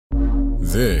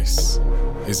This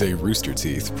is a Rooster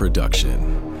Teeth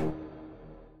production.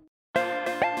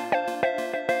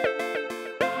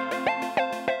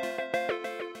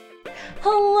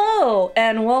 Hello,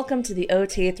 and welcome to the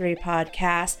OT3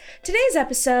 podcast. Today's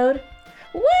episode,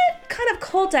 what kind of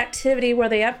cult activity were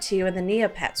they up to in the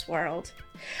Neopets world?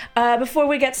 Before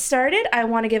we get started, I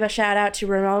want to give a shout out to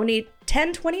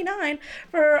Ramoni1029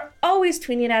 for always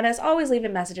tweeting at us, always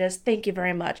leaving messages. Thank you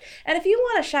very much. And if you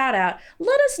want a shout out,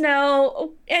 let us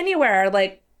know anywhere,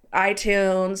 like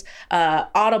iTunes,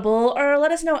 Audible, or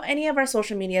let us know any of our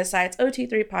social media sites,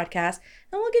 OT3 Podcast,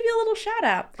 and we'll give you a little shout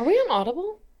out. Are we on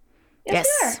Audible?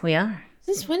 Yes, we are.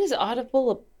 Since when is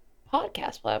Audible a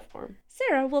podcast platform?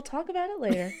 Sarah, we'll talk about it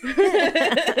later.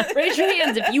 Raise your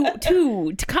hands if you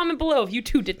too, to comment below if you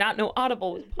too did not know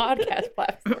Audible was a podcast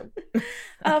platform.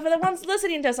 For the ones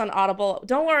listening to us on Audible,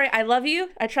 don't worry, I love you,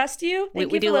 I trust you.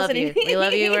 We do love you. We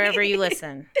love you wherever you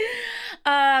listen.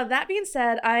 That being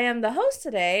said, I am the host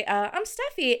today. I'm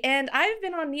Steffi, and I've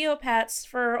been on Neopets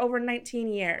for over 19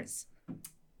 years.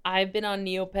 I've been on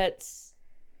Neopets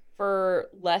for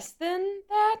less than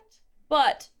that,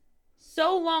 but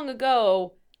so long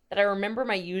ago that I remember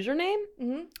my username.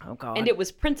 Mm-hmm. Oh, God. And it was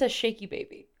Princess Shaky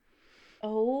Baby.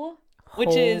 Oh,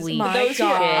 which is, Holy for those who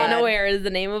are God. unaware, is the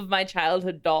name of my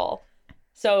childhood doll.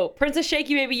 So, Princess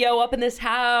Shaky Baby, yo, up in this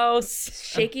house.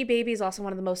 Shaky Baby is also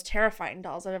one of the most terrifying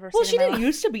dolls I've ever Well, seen she in my didn't life.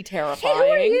 used to be Hey, terrifying. who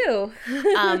are you?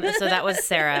 So that was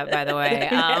Sarah, by the way.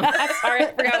 Sorry,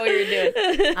 I forgot what you were doing.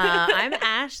 I'm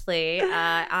Ashley.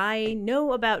 I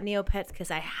know about Neopets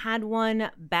because I had one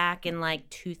back in like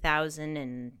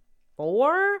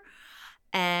 2004.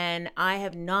 And I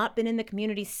have not been in the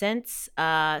community since.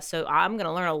 So I'm going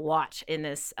to learn a lot in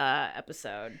this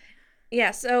episode.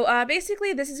 Yeah, so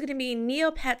basically this is going to be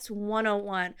Neopets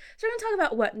 101. So we're going to talk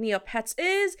about what Neopets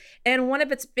is and one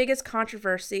of its biggest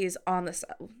controversies on the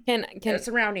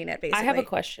surrounding it, basically. I have a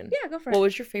question. Yeah, go for it. What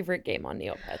was your favorite game on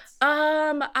Neopets?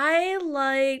 I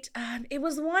liked, it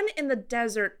was one in the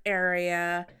desert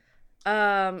area.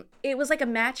 It was like a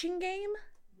matching game.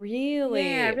 Really?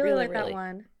 Yeah, I really liked that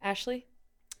one. Ashley?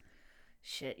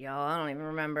 Shit, y'all. I don't even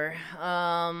remember.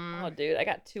 Oh, dude, I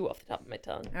got two off the top of my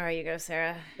tongue. All right, you go,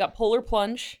 Sarah. Got Polar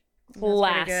Plunge.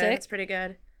 Classic. Classic. It's pretty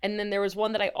good. And then there was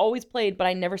one that I always played, but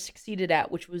I never succeeded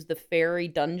at, which was the Fairy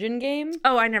Dungeon game.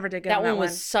 Oh, I never did good on That one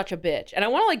was such a bitch. And I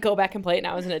want to, like, go back and play it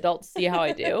now as an adult to see how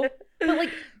I do. But, like,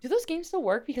 do those games still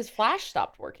work? Because Flash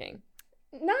stopped working.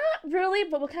 Not really,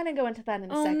 but we'll kind of go into that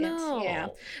in a second. No. Yeah.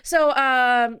 So,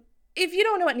 if you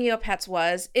don't know what Neopets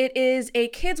was, it is a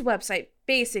kids website,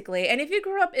 basically. And if you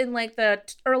grew up in like the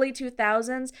early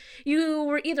 2000s, you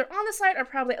were either on the site or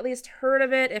probably at least heard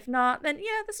of it. If not, then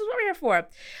yeah, this is what we're here for.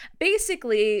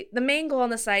 Basically, the main goal on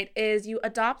the site is you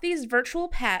adopt these virtual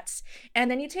pets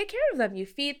and then you take care of them. You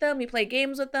feed them, you play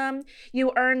games with them,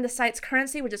 you earn the site's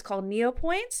currency, which is called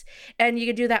Neopoints. And you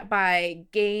can do that by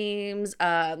games.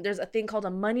 There's a thing called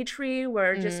a money tree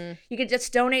where you can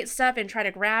just donate stuff and try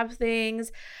to grab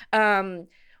things.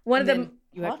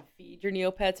 You have to feed your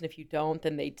Neopets, and if you don't,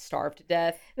 then they starve to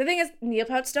death. The thing is,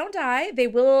 Neopets don't die. They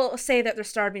will say that they're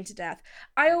starving to death.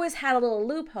 I always had a little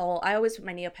loophole. I always put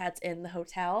my Neopets in the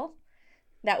hotel.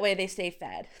 That way they stay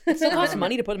fed. It still costs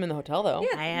money to put them in the hotel, though.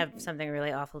 Yeah. I have something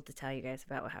really awful to tell you guys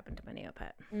about what happened to my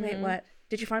Neopet. Wait, what?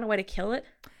 Did you find a way to kill it?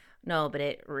 No, but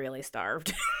it really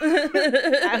starved.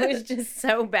 I was just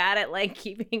so bad at like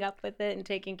keeping up with it and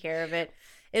taking care of it.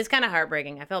 It was kind of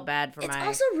heartbreaking. I felt bad for It's my...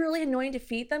 also really annoying to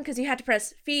feed them because you had to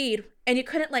press feed and you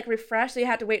couldn't like refresh, so you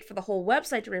had to wait for the whole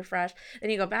website to refresh.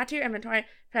 Then you go back to your inventory,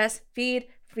 press feed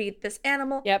this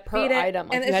animal. Yeah, per feed it, item.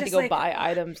 Like, and you it's had to just go like- buy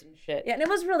items and shit. Yeah, and it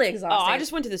was really Oh, exhausting. I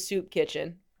just went to the soup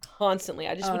kitchen constantly.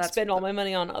 I just would that's- spend all my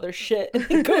money on other shit and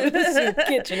then go to the soup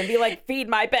kitchen and be like, feed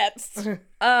my pets.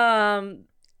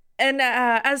 And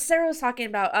as Sarah was talking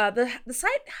about, the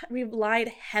site relied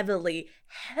heavily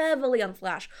on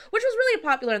Flash, which was really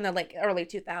popular in the like early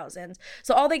 2000s.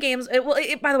 So all the games,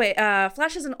 by the way,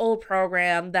 Flash is an old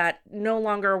program that no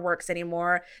longer works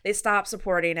anymore. They stopped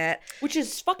supporting it. Which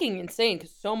is fucking insane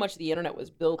because so much of the internet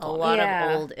was built A on lot Yeah.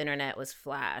 of old internet was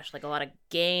Flash, like a lot of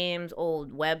games,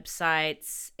 old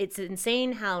websites. It's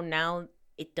insane how now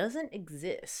it doesn't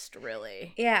exist,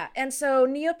 really. Yeah, and so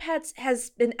Neopets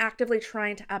has been actively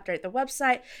trying to update the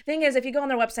website. Thing is, if you go on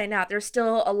their website now, there's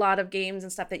still a lot of games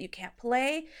and stuff that you can't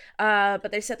play,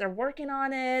 but they said they're working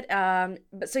on it.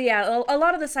 But so yeah, a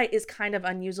lot of the site is kind of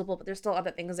unusable, but there's still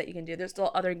other things that you can do. There's still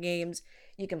other games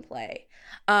you can play.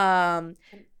 I have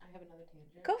another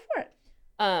tangent. Go for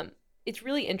it. It's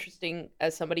really interesting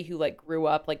as somebody who like grew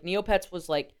up, like Neopets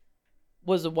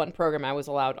was the one program I was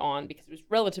allowed on because it was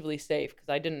relatively safe because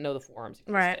I didn't know the forums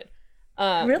existed. Right.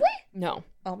 Really? No,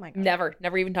 Oh my god.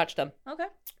 never even touched them. Okay.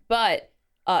 But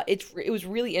it was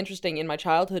really interesting in my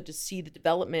childhood to see the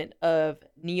development of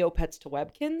Neopets to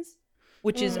Webkins,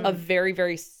 which is a very,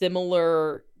 very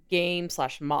similar game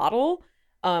 / model.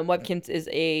 Webkins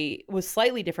was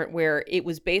slightly different, where it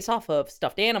was based off of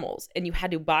stuffed animals, and you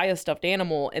had to buy a stuffed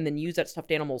animal and then use that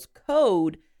stuffed animal's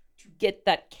code to get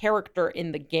that character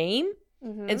in the game.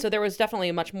 And so there was definitely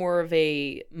a much more of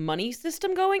a money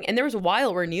system going, and there was a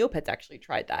while where Neopets actually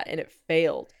tried that, and it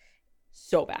failed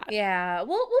so bad. Yeah,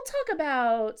 we'll talk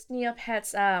about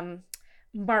Neopets'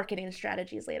 marketing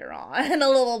strategies later on in a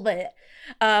little bit.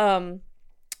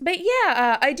 But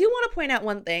yeah, I do want to point out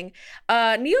one thing.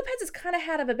 Neopets has kind of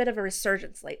had a bit of a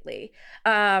resurgence lately.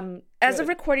 As of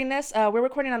recording this, we're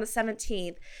recording on the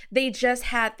 17th. They just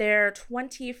had their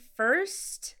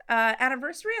 21st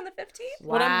anniversary on the 15th.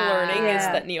 What I'm learning is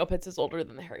Yeah. that Neopets is older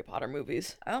than the Harry Potter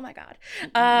movies. Oh my god.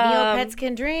 Neopets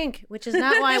can drink, which is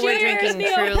not why we're Cheers,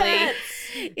 drinking truly.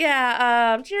 Neopets!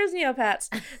 Yeah, cheers Neopets.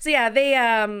 So yeah,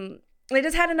 they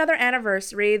just had another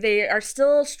anniversary. They are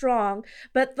still strong,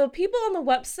 but the people on the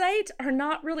website are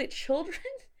not really children.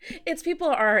 It's people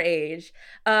our age.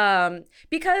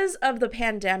 Because of the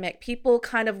pandemic, people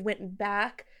kind of went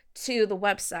back to the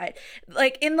website.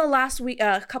 Like in the last week,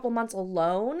 couple months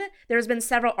alone, there's been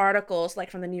several articles, like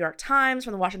from the New York Times,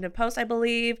 from the Washington Post, I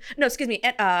believe. No, excuse me.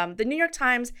 The New York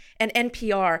Times and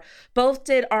NPR both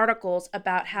did articles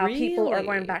about how people are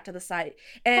going Really? back to the site.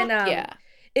 And Fuck yeah.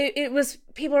 it was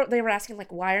people, they were asking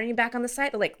like, why aren't you back on the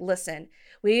site? They're like, listen,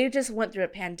 we just went through a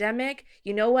pandemic.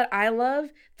 You know what I love?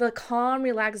 The calm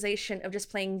relaxation of just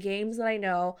playing games that I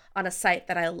know on a site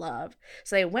that I love.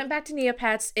 So they went back to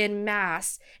Neopets in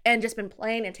mass and just been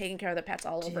playing and taking care of the pets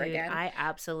all over Dude, again. I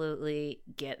absolutely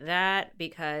get that,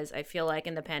 because I feel like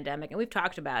in the pandemic, and we've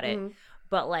talked about it,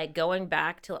 but like going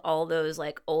back to all those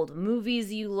like old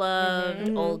movies you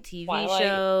loved, old TV Twilight.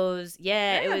 shows.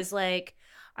 Yeah, Yeah. it was like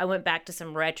I went back to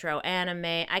some retro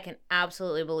anime. I can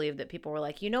absolutely believe that people were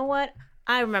like, you know what?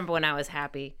 I remember when I was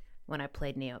happy when I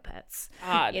played Neopets.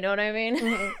 God. You know what I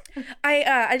mean?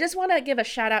 I just want to give a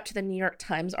shout out to the New York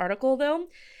Times article though.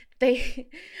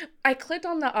 I clicked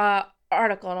on the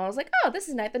article and I was like, oh, this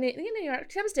is nice. The New York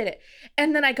Times did it.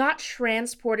 And then I got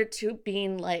transported to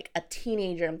being like a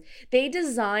teenager. They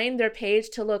designed their page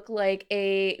to look like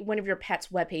one of your pet's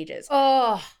web pages.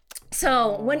 Oh,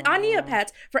 So when on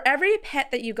Neopets, for every pet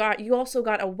that you got, you also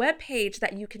got a web page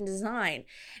that you can design.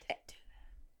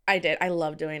 I did. I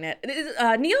love doing it.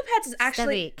 Neopets is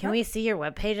actually. Steffi, can we see your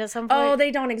webpage at some point? Oh, they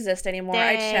don't exist anymore.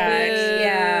 I Dang. checked.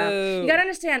 Yeah. Boo. You gotta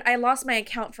understand, I lost my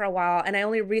account for a while and I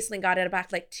only recently got it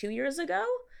back like 2 years ago.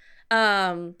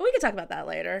 But we can talk about that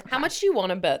later. how much do you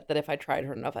want to bet that if I tried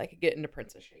hard enough, I could get into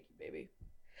Princess Shaky Baby?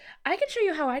 I can show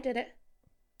you how I did it.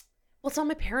 Well, it's on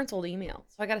my parents' old email,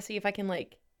 so I got to see if I can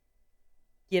like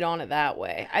get on it that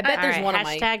way. I bet All there's right, one of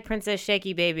my. hashtag Princess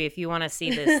Shaky Baby if you want to see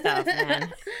this stuff,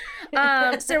 man.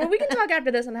 Sarah, we can talk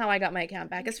after this on how I got my account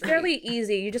back. It's fairly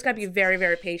easy. You just gotta be very,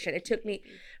 very patient. It took me,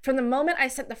 from the moment I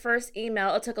sent the first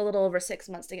email, it took a little over 6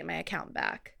 months to get my account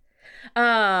back.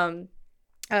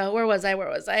 Where was I?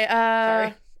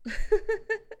 Sorry.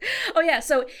 Oh yeah,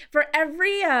 so for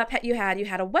every pet you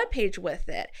had a web page with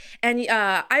it, and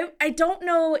I don't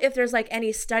know if there's like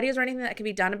any studies or anything that can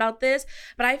be done about this,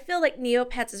 but I feel like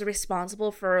Neopets is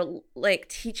responsible for like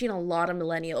teaching a lot of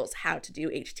millennials how to do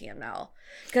HTML,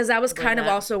 because that was kind of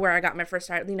that. also where I got my first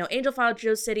start. You know, Angelfile,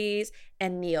 GeoCities,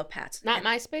 and Neopets. Not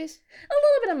MySpace? A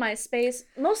little bit of MySpace,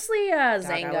 mostly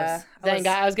Zanga. Zanga.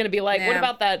 I was gonna be like, what Yeah.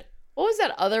 about that? What was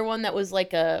that other one that was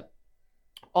like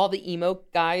all the emo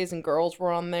guys and girls were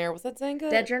on there? Was that Zanga?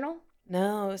 Dead Journal.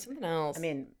 No, it was something else. I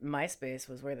mean, MySpace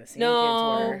was where the scene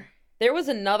no, kids were. there was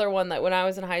another one that when I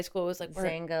was in high school, it was like where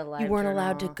Zanga Live you weren't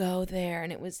allowed to Journal. go there,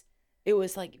 and it was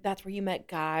like that's where you met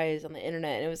guys on the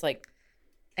internet, and it was like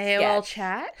AOL sketch.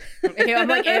 chat. I'm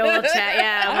like AOL chat.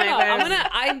 Yeah, I I'm don't like, know.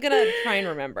 I'm gonna try and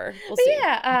remember. We'll But see.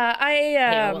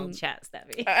 yeah, AOL chat,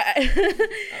 Steffi.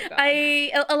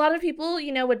 God. A lot of people,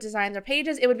 you know, would design their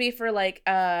pages. It would be for like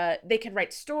they could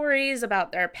write stories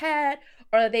about their pet,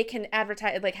 or they can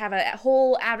advertise, like have a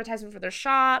whole advertisement for their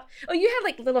shop. Oh, you had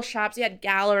like little shops, you had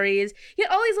galleries, you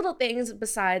had all these little things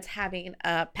besides having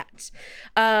a pet.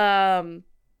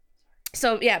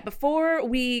 So yeah, before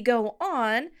we go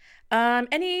on,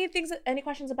 any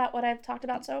questions about what I've talked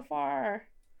about so far?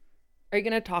 Are you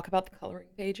gonna talk about the coloring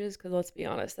pages? Because let's be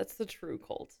honest, that's the true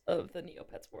cult of the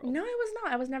Neopets world. No, I was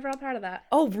not. I was never a part of that.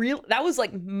 Oh, real? That was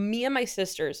like me and my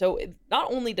sister. So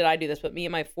not only did I do this, but me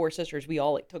and my 4 sisters, we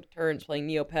all like took turns playing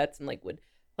Neopets and like would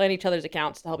play on each other's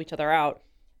accounts to help each other out.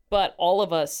 But all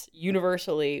of us,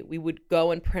 universally, we would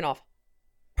go and print off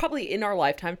probably in our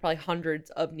lifetime, probably hundreds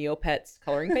of Neopets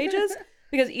coloring pages.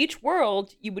 Because each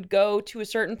world, you would go to a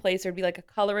certain place. There'd be like a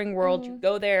coloring world. You'd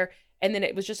go there, and then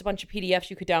it was just a bunch of PDFs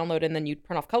you could download, and then you'd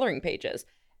print off coloring pages.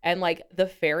 And like the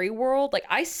fairy world, like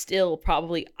I still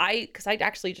probably, because I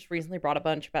actually just recently brought a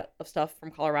bunch of stuff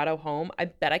from Colorado home. I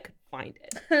bet I could find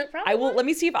it. I will. Let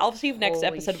me see if I'll see if next Holy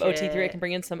episode of OT3 I shit. can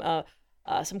bring in some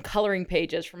coloring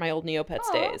pages from my old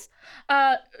Neopets days.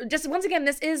 Just once again,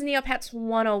 this is Neopets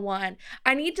 101.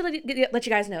 I need to let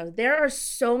you guys know there are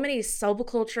so many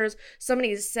subcultures, so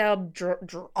many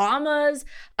dramas.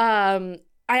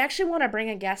 I actually want to bring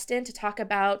a guest in to talk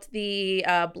about the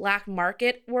black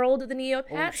market world of the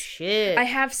Neopets. Oh shit! I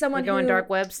have someone We're going who, dark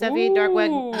web, Steffi. Dark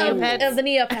web Ooh. Neopets. of the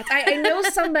Neopets. I know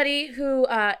somebody who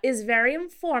is very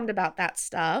informed about that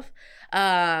stuff.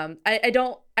 I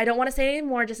don't want to say any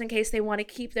more just in case they want to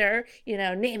keep their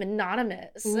name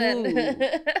anonymous. But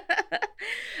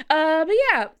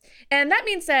yeah, and that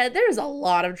being said, there's a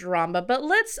lot of drama. But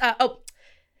let's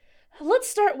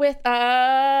start with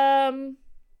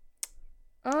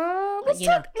I'm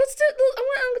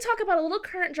gonna talk about a little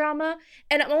current drama,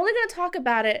 and I'm only gonna talk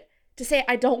about it to say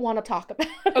I don't want to talk about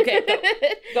it. Okay,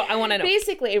 go. I want to know.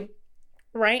 Basically,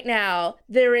 right now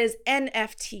there is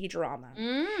NFT drama.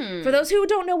 For those who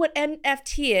don't know what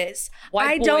NFT is,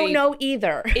 I don't know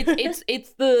either.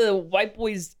 It's the white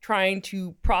boys trying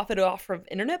to profit off of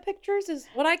internet pictures, is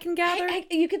what I can gather.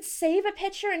 You could save a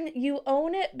picture and you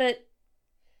own it, but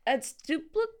it's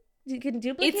you can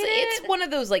duplicate it. It's one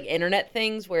of those like internet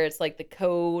things where it's like the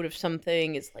code of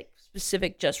something is like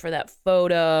specific just for that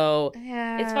photo.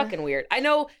 Yeah. It's fucking weird. I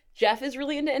know Jeff is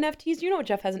really into NFTs. You know,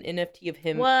 Jeff has an NFT of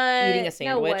him eating a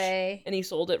sandwich, No way. and he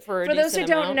sold it for a For those who decent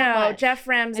don't amount. know, much? Jeff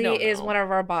Ramsey don't is know. one of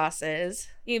our bosses.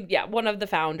 One of the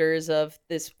founders of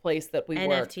this place that we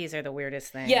work. NFTs are the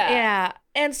weirdest thing. Yeah. Yeah.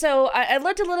 And so I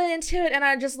looked a little into it, and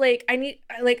I just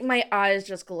my eyes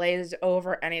just glazed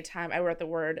over anytime I wrote the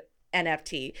word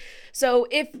NFT. So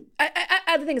if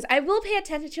the thing is, I will pay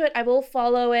attention to it. I will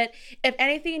follow it. If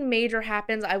anything major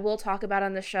happens, I will talk about it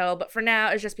on the show. But for now,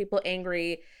 it's just people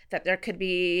angry that there could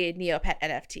be Neopet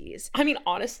NFTs. I mean,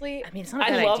 honestly, it's not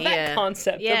a good I love idea. that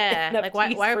concept. of Yeah, like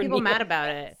why NFTs are for people mad Neopets. about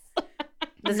it?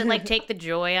 Does it like take the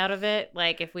joy out of it?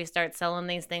 Like if we start selling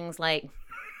these things like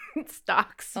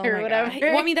stocks Oh or my whatever. God.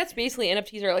 Well, I mean, that's basically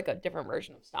NFTs are like a different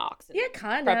version of stocks. and Yeah,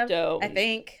 kind crypto. of. I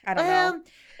think. I don't know.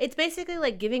 It's basically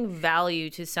like giving value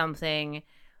to something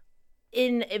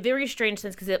in a very strange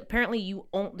sense because apparently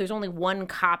there's only one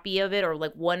copy of it or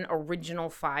like one original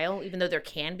file, even though there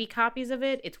can be copies of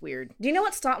it. It's weird. Do you know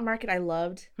what stock market I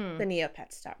loved? The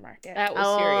Neopet stock market. That was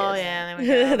serious. Yeah, there we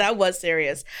go. That was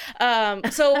serious.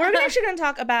 So we're actually going to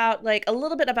talk about like a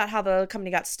little bit about how the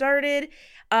company got started.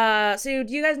 So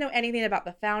do you guys know anything about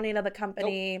the founding of the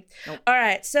company? Nope. All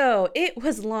right. So it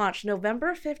was launched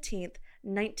November 15th,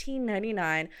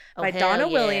 1999 by hell Donna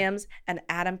yeah. Williams and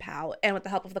Adam Powell, and with the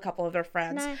help of a couple of their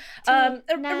friends.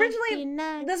 Originally,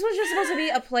 this was just supposed to be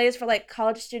a place for like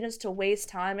college students to waste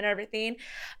time and everything.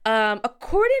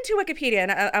 According to Wikipedia,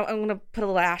 and I'm going to put a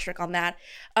little asterisk on that.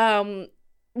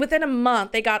 Within a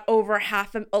month, they got a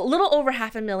little over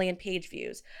 500,000 page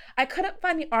views. I couldn't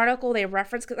find the article they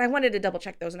referenced because I wanted to double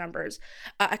check those numbers.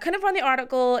 I couldn't find the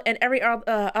article, and every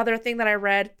other thing that I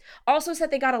read also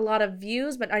said they got a lot of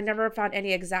views, but I never found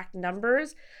any exact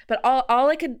numbers. But all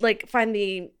I could like find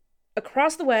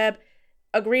across the web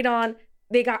agreed on,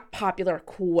 they got popular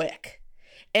quick.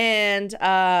 And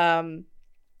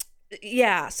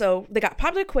yeah, so they got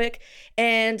popular quick,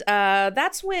 and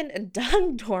that's when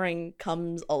Doug Doring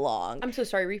comes along. I'm so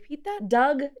sorry. Repeat that.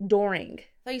 Doug Doring. I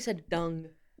thought you said dung.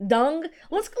 Dung.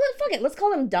 Let's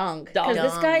call him Dung, because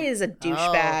this guy is a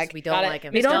douchebag. So we don't Got it. like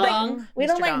him. We don't Dung. We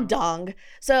don't Mr. like Dung.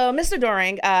 So Mr.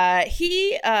 Doring,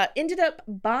 he ended up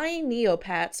buying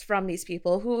Neopets from these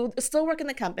people who still work in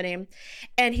the company,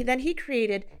 and he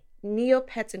created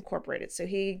Neopets Incorporated. So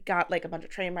he got like a bunch of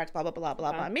trademarks, blah blah blah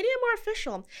blah blah, made it more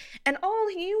official. And all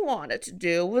he wanted to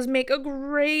do was make a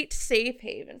great safe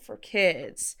haven for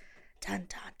kids. Dun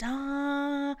dun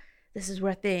dun. This is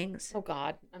where things Oh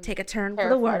God. I'm take a turn for the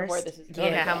terrified of worse. where this is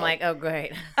going. Yeah, I'm like, oh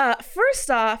great. First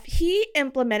off, he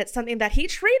implemented something that he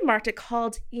trademarked it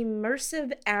called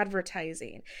immersive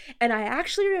advertising. And I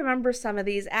actually remember some of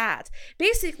these ads.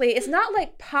 Basically, it's not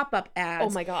like pop-up ads. Oh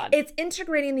my God. It's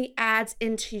integrating the ads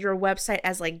into your website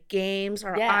as like games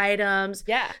or Yeah. items.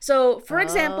 Yeah. So, for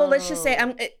example, let's just say,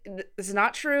 Oh. this is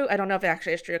not true. I don't know if it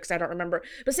actually is true because I don't remember.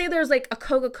 But say there's like a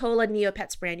Coca-Cola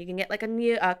Neopets brand. You can get like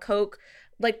a Coke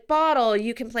like bottle.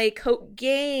 You can play Coke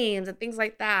games and things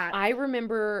like that. I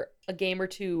remember a game or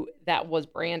two that was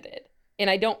branded, and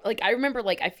I don't like. I remember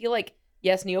like I feel like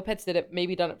yes, Neopets did it,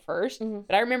 maybe done it first,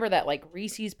 but I remember that like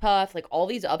Reese's Puff, like all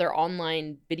these other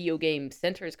online video game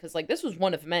centers, because like this was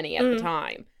one of many at the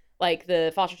time, like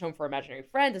the Foster Home for Imaginary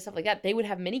Friends and stuff like that. They would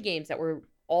have mini games that were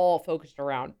all focused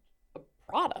around a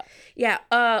product. Yeah.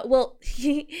 Well,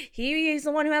 he's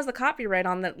the one who has the copyright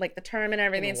on the like the term and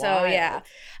everything. So yeah.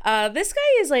 This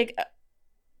guy is like,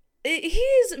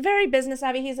 he's very business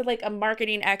savvy. He's like a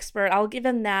marketing expert. I'll give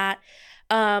him that.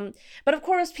 But of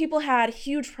course, people had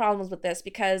huge problems with this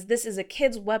because this is a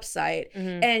kid's website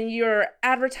and you're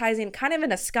advertising kind of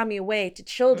in a scummy way to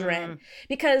children.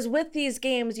 Because with these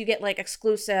games, you get like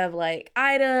exclusive like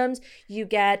items, you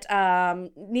get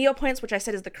Neopoints, which I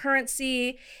said is the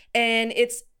currency, and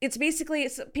it's basically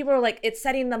people are like it's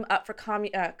setting them up for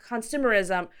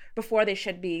consumerism before they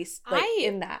should be like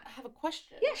in that. I have a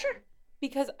question. Yeah, sure.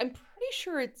 Because I'm pretty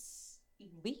sure it's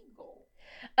illegal.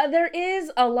 There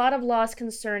is a lot of laws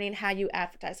concerning how you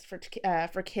advertise for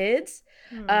kids.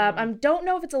 I don't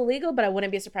know if it's illegal, but I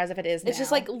wouldn't be surprised if it is. It's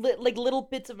just like little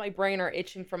bits of my brain are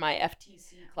itching for my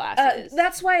FTC classes.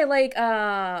 That's why like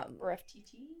or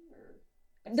FTT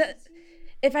or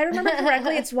if I remember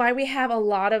correctly, it's why we have a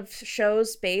lot of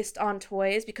shows based on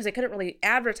toys because they couldn't really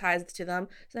advertise to them,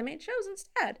 so they made shows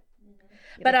instead.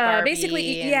 But basically,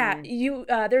 you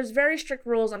there's very strict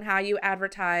rules on how you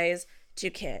advertise to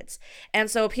kids.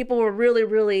 And so people were really,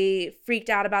 really freaked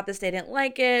out about this. They didn't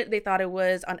like it. They thought it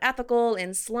was unethical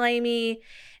and slimy.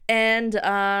 And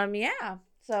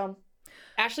so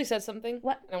Ashley said something.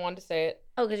 What? And I wanted to say it.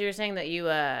 Oh, because you were saying that you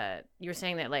were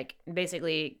saying that like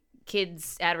basically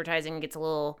kids advertising gets a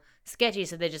little sketchy,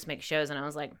 so they just make shows, and I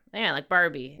was like, yeah, like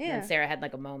Barbie. Yeah. And Sarah had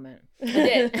like a moment. I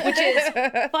did, which is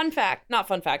not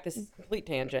fun fact. This is a complete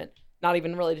tangent, not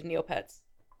even related to Neopets.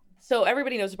 So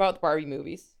everybody knows about the Barbie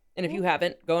movies, and if you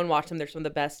haven't, go and watch them. They're some of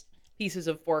the best pieces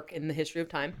of work in the history of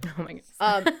time. Oh my goodness.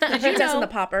 Did you know in the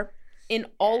popper? In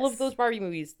all of those Barbie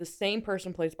movies, the same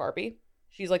person plays Barbie.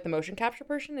 She's like the motion capture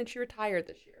person, and she retired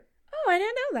this year. Oh, I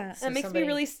didn't know that. That makes me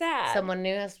really sad. Someone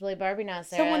new has to play Barbie now,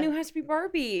 Sarah. Someone new has to be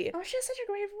Barbie. Oh, she has such a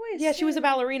great voice. Yeah, she was a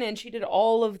ballerina, and she did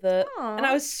all of the. Aww. And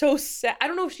I was so sad. I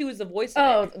don't know if she was the voice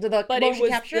of it. The but motion it was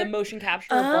capture? the motion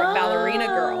capture ballerina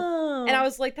girl. And I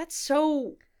was like, that's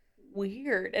so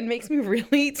weird and makes me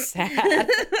really sad.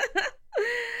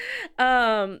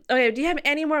 Okay, do you have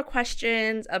any more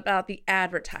questions about the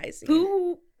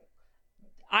advertising?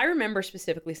 I remember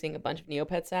specifically seeing a bunch of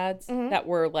Neopets ads that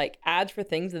were like ads for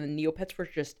things, and the Neopets were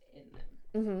just in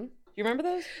them. Do you remember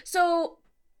those? So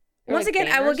They're once like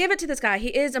again, I will gamers? give it to this guy. He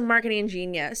is a marketing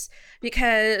genius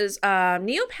because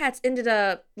Neopets ended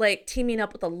up like teaming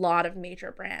up with a lot of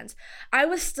major brands.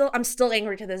 I'm still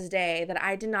angry to this day that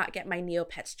I did not get my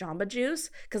Neopets Jamba Juice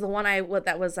because the one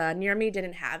that was near me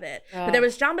didn't have it. But there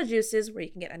was Jamba Juices where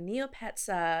you can get a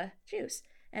Neopets juice,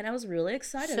 and I was really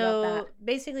excited about that. So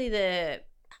basically,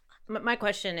 my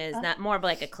question is not more of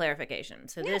like a clarification.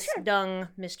 So this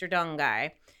Mr. Dung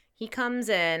guy, he comes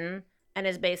in and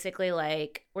is basically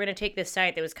like, we're going to take this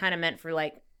site that was kind of meant for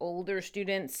like older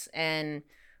students and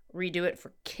redo it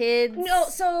for kids. No,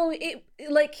 so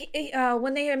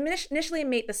when they initially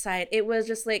made the site, it was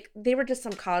just like they were just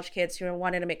some college kids who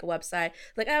wanted to make a website.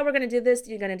 Like, oh, we're gonna do this.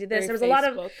 You're gonna do this. There was a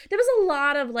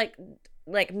lot of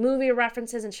like movie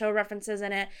references and show references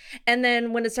in it. And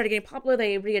then when it started getting popular,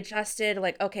 they readjusted.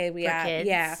 Like, okay,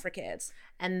 for kids.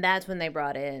 And that's when they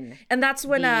brought in. And that's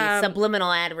when the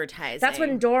subliminal advertising. That's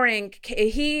when Doring,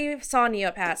 he saw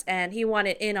Neopets and he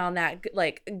wanted in on that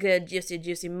like good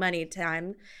juicy money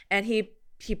time, and he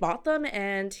bought them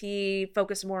and he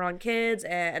focused more on kids.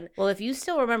 And well, if you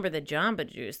still remember the Jamba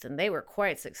Juice, then they were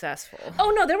quite successful.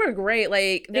 Oh no, they were great.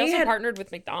 Like they also partnered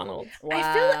with McDonald's.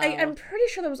 Wow. I'm pretty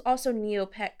sure there was also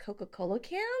Neopet Coca-Cola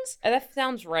cans. That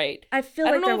sounds right. I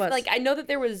don't know if I know that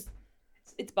there was.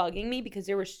 It's bugging me because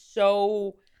there was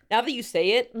so. Now that you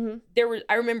say it,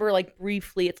 I remember like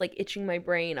briefly. It's like itching my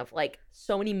brain of like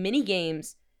so many mini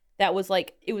games. That was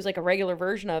like, it was like a regular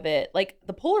version of it. Like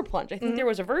the Polar Plunge. I think there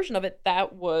was a version of it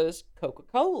that was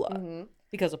Coca-Cola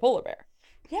because of Polar Bear.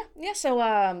 Yeah.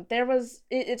 So there was,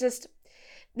 it just,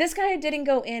 this guy didn't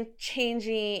go in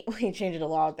changing a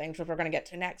lot of things, which we're going to get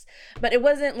to next. But it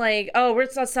wasn't like, oh, we're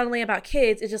not suddenly about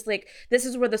kids. It's just like, this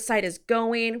is where the site is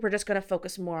going. We're just going to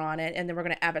focus more on it. And then we're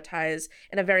going to advertise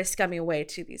in a very scummy way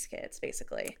to these kids,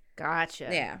 basically. Gotcha.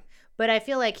 Yeah. But I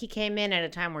feel like he came in at a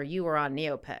time where you were on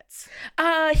Neopets.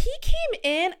 He came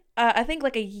in, I think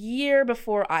like a year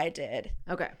before I did.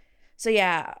 Okay. So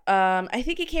yeah, I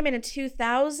think he came in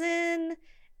 2000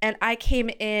 and I came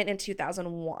in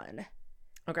 2001.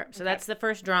 Okay. So that's the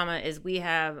first drama is we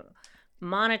have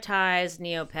monetized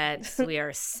Neopets. We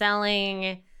are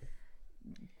selling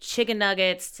chicken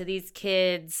nuggets to these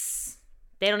kids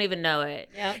They don't even know it.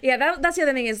 Yeah. Yeah, that's the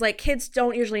other thing is like kids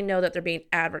don't usually know that they're being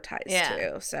advertised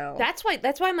to. So That's why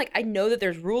I'm like, I know that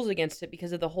there's rules against it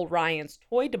because of the whole Ryan's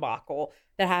Toy debacle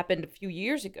that happened a few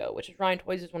years ago, which is Ryan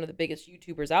Toys is one of the biggest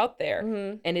YouTubers out there.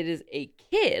 Mhm. And it is a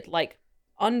kid, like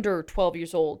under 12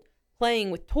 years old,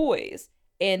 playing with toys.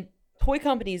 And toy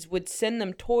companies would send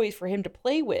them toys for him to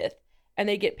play with. And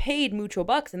they get paid mucho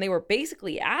bucks. And they were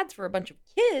basically ads for a bunch of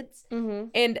kids. Mhm.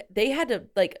 And they had to,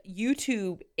 like,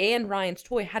 YouTube and Ryan's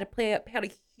Toy had to pay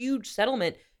a huge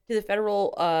settlement to the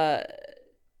federal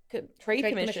Trade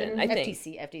Commission, I think.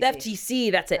 FTC. The FTC,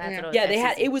 that's it. That's what it was, Yeah, they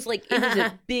had, FTC. it was like, it was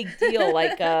a big deal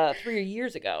like 3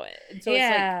 years ago. And so it's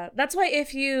yeah, that's why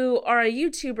if you are a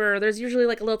YouTuber, there's usually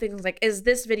like a little things like, is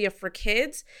this video for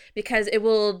kids? Because it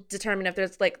will determine if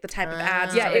there's like the type of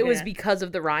ads. like, yeah, it was Yeah. because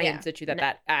of the Ryan's Yeah. issue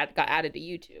that ad got added to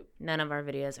YouTube. None of our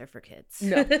videos are for kids.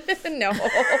 No. No.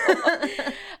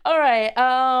 All right.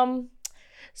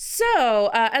 So,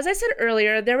 as I said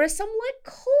earlier, there was some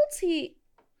like culty.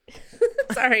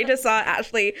 Sorry, just saw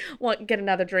Ashley get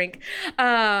another drink. Like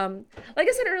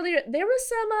I said earlier, there was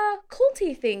some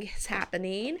culty things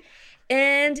happening,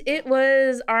 and it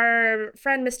was our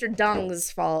friend Mr.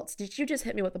 Dung's fault. Did you just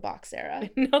hit me with the box, Sarah?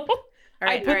 No. I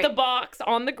right, put all right. the box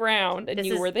on the ground and This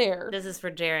you is- were there. This is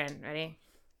for Jaren. Ready?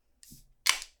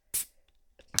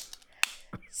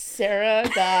 Sarah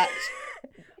got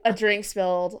a drink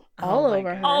spilled all my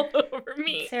over her. All over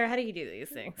me. Sarah, how do you do these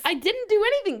things? I didn't do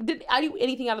anything. Did I do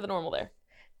anything out of the normal there?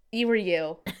 You were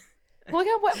you. Look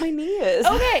how wet my knee is.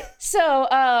 Okay, so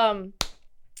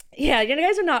yeah, you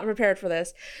guys are not prepared for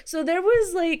this. So there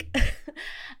was like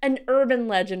an urban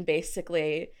legend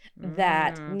basically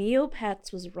that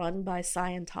Neopets was run by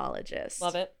Scientologists.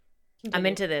 Love it. I'm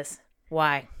into this.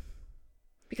 Why?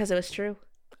 Because it was true.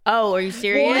 Oh, are you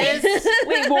serious?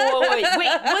 Wait,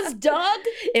 was Doug?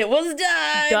 It was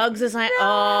Doug. Doug's a sign.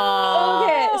 Oh.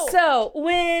 Okay, so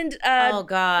when Oh,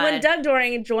 God. when Doug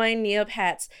Doring joined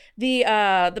Neopets, the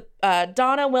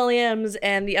Donna Williams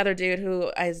and the other dude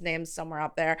who his name's somewhere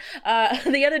up there,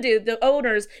 the other dude, the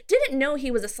owners didn't know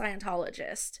he was a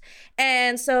Scientologist,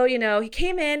 and so he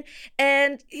came in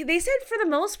and they said for the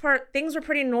most part things were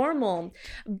pretty normal,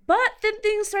 but then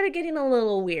things started getting a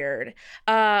little weird.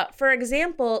 For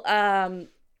example,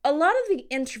 a lot of the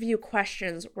interview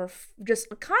questions were just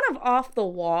kind of off the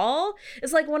wall.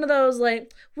 It's like one of those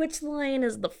like, which line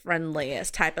is the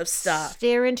friendliest type of stuff.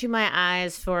 Stare into my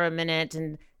eyes for a minute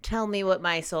and tell me what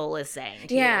my soul is saying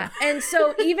to Yeah, you. and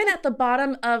so even at the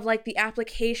bottom of like the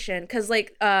application, because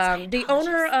like the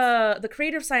owner, the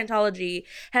creator of Scientology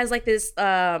has like this.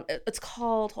 It's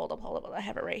called. Hold up, I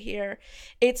have it right here.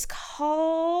 It's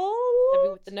called.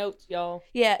 With the notes, y'all.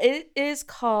 Yeah, it is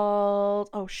called.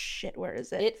 Oh shit, where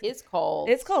is it? It is called.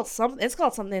 It's called something. It's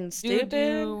called something stupid.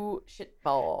 Doo-doo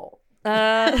shitball.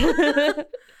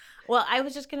 Well, I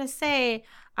was just going to say,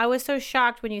 I was so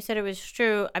shocked when you said it was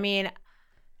true. I mean,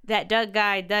 that Doug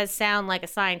guy does sound like a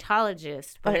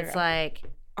Scientologist, but it's like,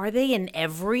 are they in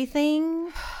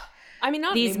everything? I mean,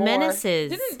 not These anymore.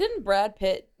 menaces. Didn't Brad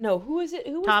Pitt? No, who is it?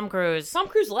 Who was Tom Cruise. Tom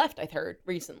Cruise left, I heard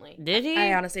recently. Did he?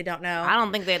 I honestly don't know. I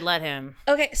don't think they'd let him.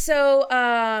 Okay,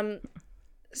 so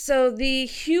so the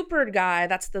Hubbard guy,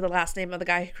 that's the last name of the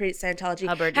guy who created Scientology,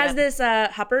 Hubbard, has yeah. this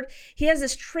Hubbard. He has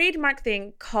this trademark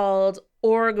thing called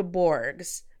Org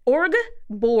Borgs. Org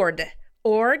Board.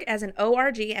 Org as in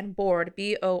O-R-G and board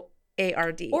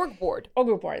B-O-A-R-D. Org board.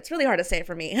 Org board. It's really hard to say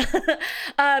for me.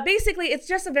 Basically, it's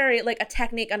just a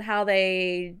technique on how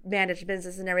they manage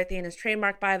business and everything is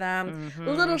trademarked by them.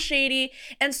 A little shady.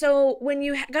 And so when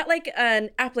you got like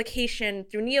an application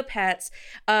through Neopets,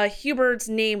 Hubbard's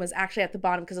name was actually at the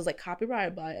bottom because it was like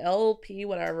copyrighted by LP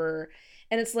whatever.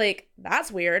 And it's like,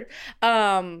 that's weird.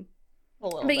 A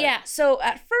little But bit. yeah, so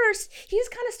at first, he's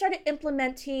kind of started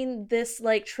implementing this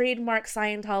like trademark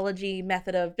Scientology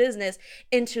method of business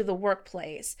into the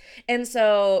workplace. And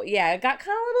so, yeah, it got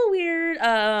kind of a little weird.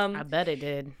 I bet it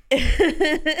did. Dude,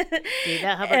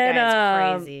 that Hubbard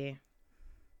guy is crazy.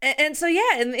 And so,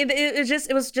 yeah, and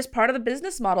it was just part of the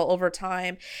business model over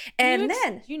time. And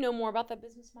then, do you know more about that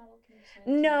business model? Can you say?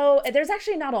 no, there's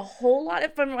actually not a whole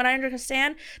lot from what I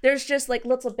understand. There's just like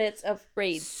little bits of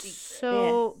Trade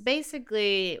So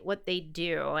basically, what they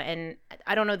do, and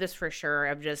I don't know this for sure,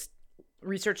 I've just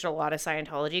researched a lot of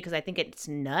Scientology because I think it's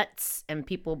nuts and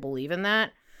people believe in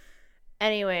that.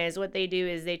 Anyways, what they do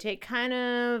is they take kind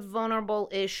of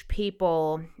vulnerable-ish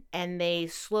people and they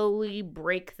slowly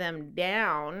break them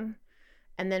down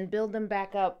and then build them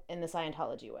back up in the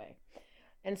Scientology way.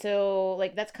 And so,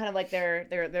 like, that's kind of like their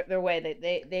way.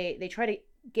 They try to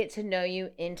get to know you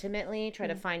intimately, try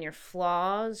to find your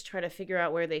flaws, try to figure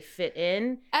out where they fit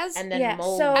in, and then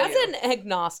mold you. As an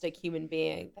agnostic human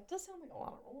being, that does sound like a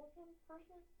lot of religion,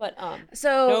 personally. But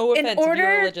So no in offense, if you're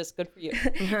order religious, good for you.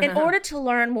 in order to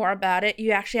learn more about it,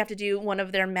 you actually have to do one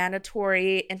of their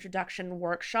mandatory introduction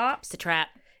workshops. It's a trap.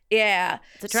 Yeah.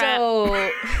 It's a trap. So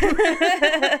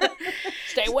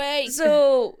Stay away.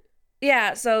 So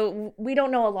we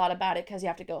don't know a lot about it because you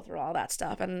have to go through all that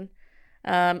stuff. And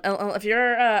if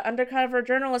you're an undercover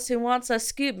journalist who wants a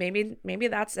scoop, maybe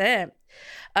that's it.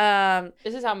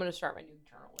 This is how I'm going to start my new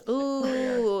journalistic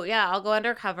career. Ooh, yeah, I'll go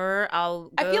undercover. I'll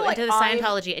go feel like into the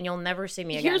Scientology, and you'll never see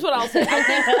me again. Here's what I'll say. I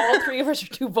think all three of us are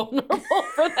too vulnerable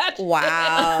for that shit.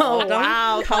 Wow. Oh,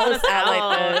 wow. Call us out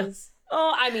like this.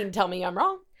 Oh, I mean, tell me I'm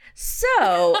wrong.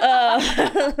 So,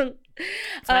 why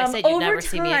I said you'd over never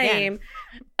see me again.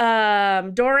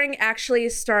 Doring actually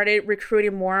started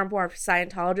recruiting more and more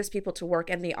Scientologist people to work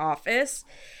in the office.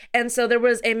 And so there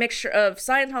was a mixture of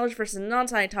Scientologist versus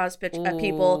non-Scientologist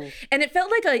people. And it felt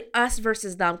like a us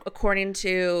versus them, according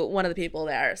to one of the people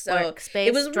there. So Workspace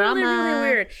it was drama. really, really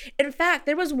weird. In fact,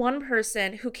 there was one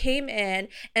person who came in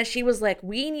and she was like,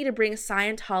 we need to bring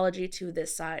Scientology to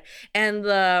this side. And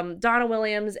Donna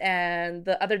Williams and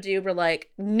the other dude were like,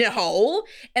 no.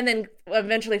 And then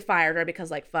eventually fired her because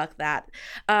like, fuck that.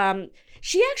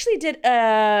 She actually did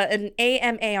an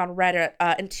AMA on Reddit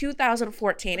in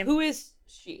 2014. And Who is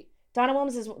she? Donna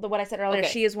Williams is what I said earlier. Okay.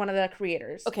 She is one of the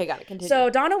creators. Okay, got it. Continue. So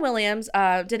Donna Williams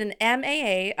did an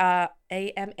AMA,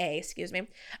 excuse me.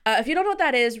 If you don't know what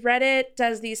that is, Reddit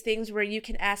does these things where you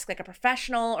can ask like a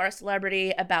professional or a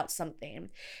celebrity about something.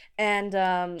 And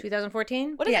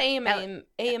 2014? what is yeah, AMA?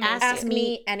 ask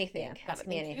me anything. Yeah, ask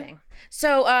me Thank you. anything.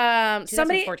 So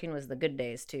somebody 2014 was the good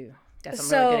days, too. Got some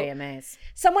So- really good AMAs.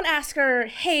 someone asked her,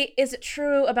 hey, is it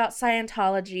true about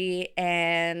Scientology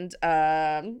and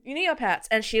Neopets?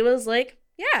 And she was like,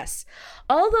 yes.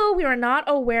 Although we were not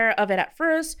aware of it at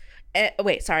first,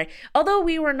 Although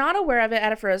we were not aware of it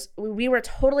at first, we were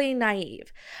totally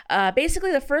naive.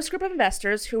 Basically, the first group of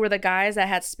investors, who were the guys that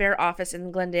had spare office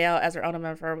in Glendale as their own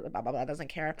member, blah, blah, blah, doesn't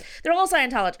care. They're all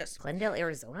Scientologists. Glendale,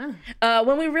 Arizona?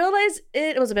 When we realized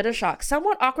it was a bit of a shock.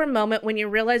 Somewhat awkward moment when you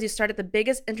realize you started the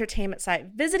biggest entertainment site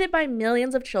visited by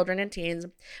millions of children and teens,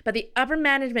 but the upper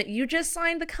management you just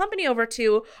signed the company over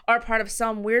to are part of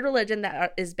some weird religion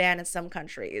that is banned in some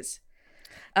countries.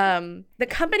 The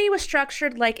company was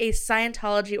structured like a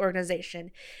Scientology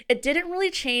organization. It didn't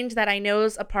really change that it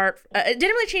didn't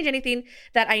really change anything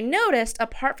that I noticed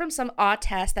apart from some odd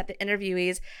tests that the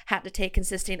interviewees had to take,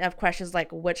 consisting of questions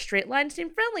like which straight lines seem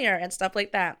friendlier and stuff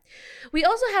like that. We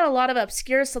also had a lot of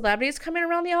obscure celebrities coming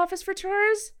around the office for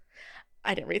tours.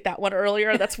 I didn't read that one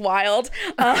earlier. That's wild.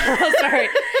 Sorry.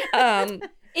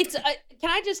 Can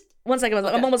I just... One second,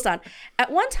 Okay. I'm almost done.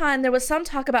 At one time, there was some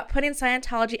talk about putting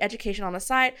Scientology education on the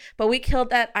site, but we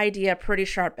killed that idea pretty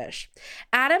sharpish.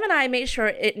 Adam and I made sure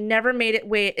it never made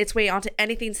its way onto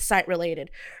anything site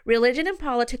related. Religion and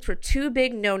politics were two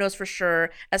big no-nos for sure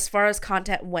as far as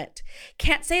content went.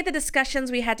 Can't say the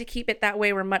discussions we had to keep it that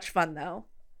way were much fun though.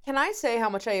 Can I say how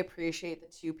much I appreciate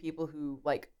the two people who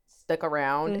stuck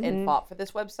around and fought for this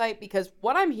website? Because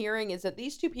what I'm hearing is that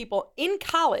these two people in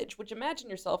college, which imagine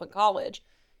yourself in college,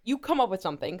 you come up with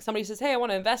something. Somebody says, "Hey, I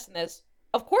want to invest in this."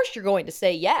 Of course, you're going to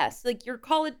say yes. Like you're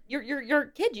college, you're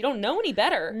a kid. You don't know any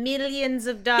better. Millions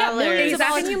of dollars. millions He's of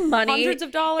asking you money, hundreds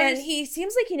of dollars, and he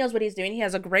seems like he knows what he's doing. He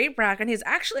has a great background. He's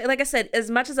actually, like I said, as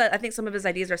much as I think some of his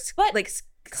ideas are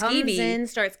Comes skeevy. in,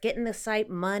 starts getting the site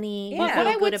money. Yeah. You But feel what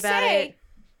I good would about say, it.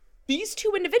 these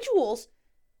two individuals,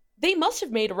 they must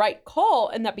have made a right call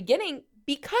in that beginning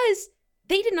because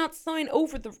they did not sign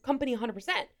over the company 100%.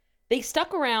 They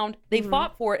stuck around, they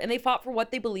fought for it, and they fought for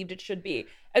what they believed it should be.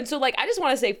 And so, I just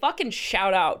want to say fucking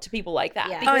shout out to people like that.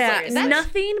 Yeah. Because, Oh yeah, that's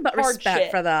nothing but hard respect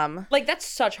shit. for them. That's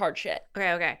such hard shit.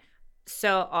 Okay.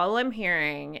 So all I'm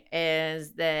hearing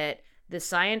is that the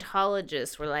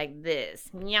Scientologists were like this,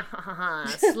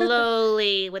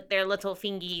 slowly with their little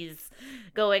fingies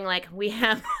going we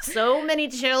have so many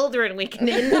children we can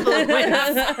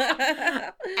influence.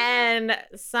 And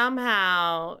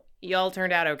somehow y'all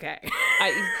turned out okay.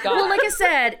 Well, like I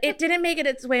said, it didn't make it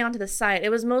its way onto the site. It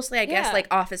was mostly, I guess, Yeah.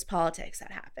 office politics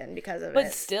that happened because of But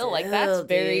it. still, that's Still,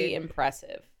 very dude.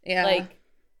 impressive. Yeah.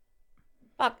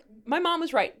 Fuck. My mom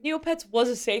was right. Neopets was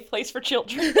a safe place for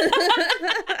children.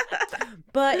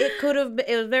 But it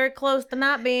was very close to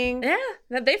not being. Yeah,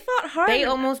 they fought hard. They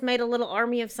almost made a little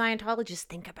army of Scientologists.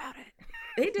 Think about it.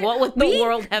 They did. What would the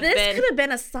world have this been? could have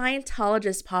been a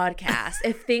Scientologist podcast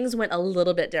if things went a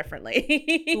little bit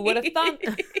differently. Who would have thought?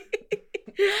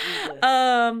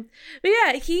 But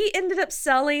yeah, he ended up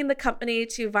selling the company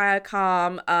to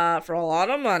Viacom for a lot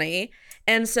of money.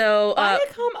 And so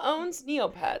Viacom owns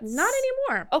Neopets. not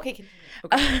anymore. Okay,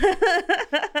 continue.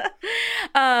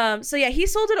 So yeah, he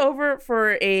sold it over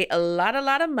for a lot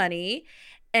of money,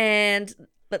 and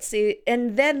let's see,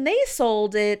 and then they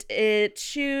sold it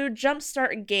to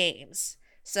Jumpstart Games.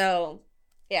 So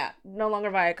yeah, no longer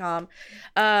Viacom.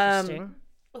 Interesting.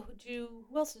 Who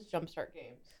else is Jumpstart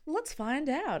Games? Let's find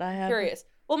out. I have Curious.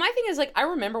 Well, my thing is, like, I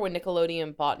remember when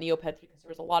Nickelodeon bought Neopets because there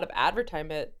was a lot of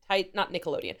advertisement. Not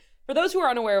Nickelodeon. For those who are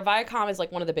unaware, Viacom is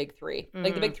like one of the big three.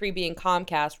 Like the big three being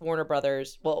Comcast, Warner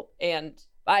Brothers, and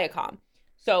Viacom.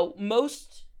 So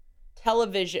most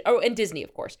television, and Disney,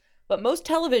 of course, but most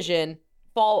television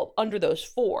fall under those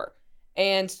four.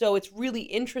 And so it's really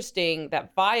interesting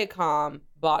that Viacom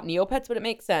bought Neopets, but it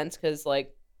makes sense because,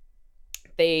 like,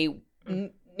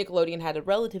 Nickelodeon had a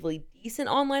relatively decent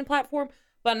online platform,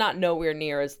 but not nowhere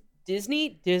near as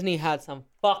Disney. Disney had some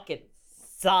fucking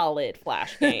solid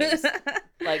Flash games.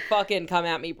 Like, fucking come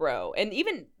at me, bro. And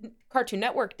even Cartoon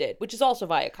Network did, which is also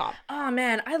Viacom. Oh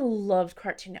man, I loved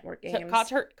Cartoon Network games.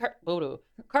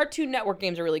 Cartoon Network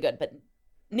games are really good, but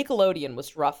Nickelodeon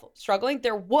was struggling.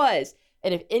 There was,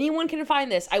 and if anyone can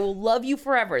find this, I will love you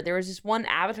forever. There was this one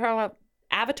Avatar: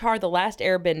 The Last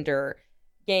Airbender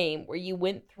game where you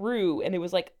went through, and it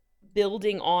was like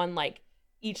building on, like,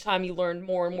 each time you learned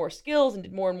more and more skills and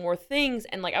did more and more things,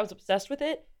 and like I was obsessed with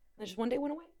it. And just one day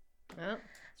went away. Oh.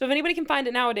 So if anybody can find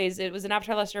it nowadays, it was an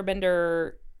Avatar: Last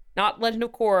Airbender, not Legend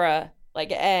of Korra, like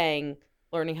Aang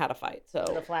learning how to fight. So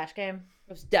The Flash game.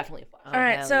 it was definitely a Flash. All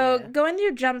right, hell so yeah. going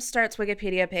to Jumpstart's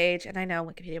Wikipedia page, and I know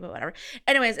Wikipedia, but whatever.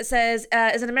 Anyways, it says,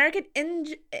 is an American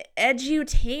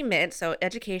edutainment, so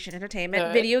education, entertainment,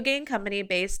 Alright. video game company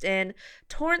based in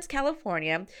Torrance,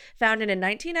 California. Founded in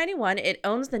 1991, it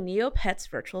owns the Neopets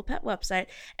virtual pet website,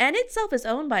 and itself is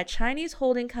owned by Chinese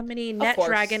holding company Of course.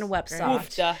 NetDragon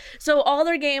Websoft. Oofda. So all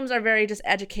their games are very just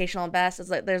educational and best. It's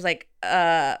like there's like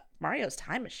Mario's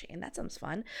Time Machine. That sounds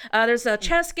fun. There's a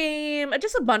chess game,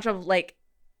 just a bunch of, like,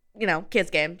 you know, kids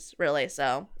games, really.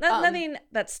 So nothing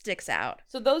that sticks out.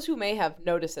 So those who may have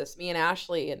noticed this, me and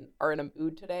Ashley are in a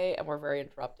mood today, and we're very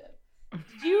interrupted. Did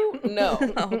you know?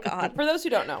 Oh God, For those who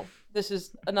don't know, this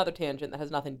is another tangent that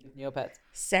has nothing to do with Neopets.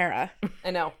 Sarah.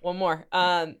 I know. One more.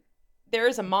 There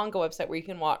is a manga website where you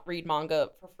can read manga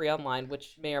for free online,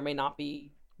 which may or may not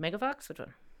be. Megafox? Which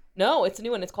one? No, it's a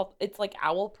new one. It's like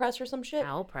Owl Press or some shit.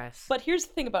 Owl Press. But here's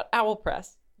the thing about Owl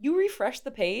Press. You refresh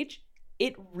the page,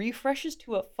 it refreshes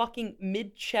to a fucking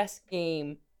mid-chess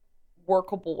game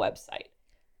workable website.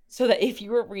 So that if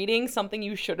you were reading something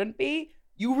you shouldn't be,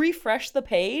 you refresh the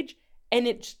page and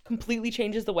it just completely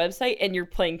changes the website and you're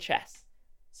playing chess.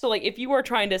 So, like, if you are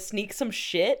trying to sneak some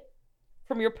shit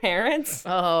from your parents,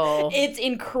 Oh. it's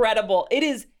incredible.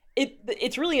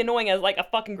 It's really annoying as, like, a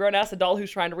fucking grown-ass adult who's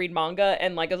trying to read manga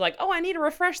and, like, is like, oh, I need to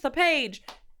refresh the page.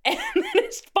 And then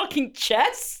it's fucking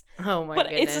chess. Oh my But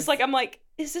goodness. it's just like, I'm like,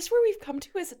 is this where we've come to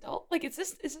as adult? Like, is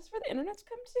this where the internet's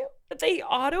come to? That they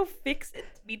auto fix it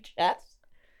to be chess?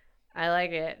 I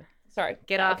like it. Sorry.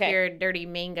 Get off Okay. your dirty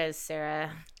mangas,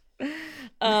 Sarah.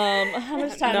 How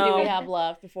much time do No. we have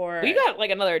left before We got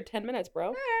like another 10 minutes,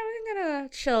 bro. we're gonna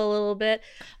chill a little bit.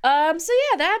 So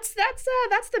yeah, that's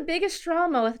the biggest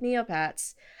drama with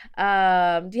Neopets.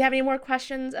 Do you have any more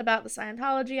questions about the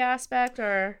Scientology aspect,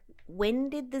 or? When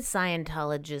did the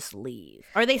Scientologists leave?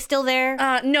 Are they still there?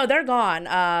 No, they're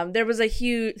gone. There was a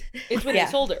huge. It's when Yeah.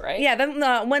 they sold it, right? Yeah, then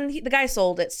when the guy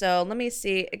sold it. So let me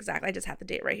see exactly. I just have the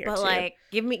date right here. but too. like,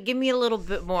 give me a little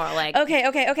bit more. Like, Okay.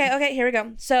 Here we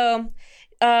go. So,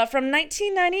 from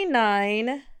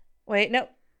 1999. Wait, no.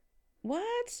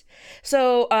 What?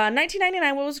 So,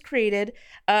 1999 was created.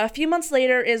 A few months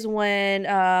later is when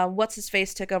what's his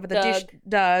face took over the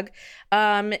Doug.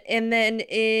 And then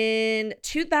in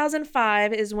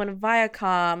 2005 is when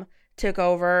Viacom took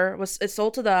over. It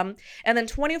sold to them, and then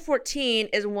 2014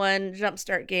 is when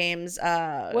Jumpstart Games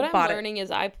What I'm bought it. learning is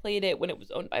I played it when it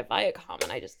was owned by Viacom,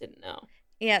 and I just didn't know.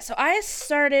 Yeah, so I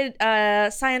started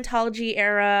Scientology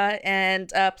era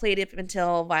and played it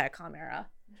until Viacom era.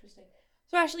 Interesting.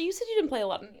 So, Ashley, you said you didn't play a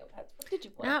lot of Neopets. What did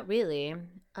you play? not really.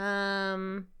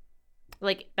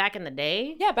 Like back in the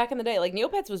day. Yeah, back in the day. Like,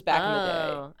 Neopets was back in the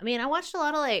day. I mean, I watched a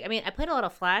lot of I played a lot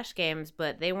of Flash games,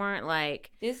 but they weren't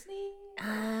like. Disney?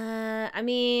 I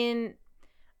mean,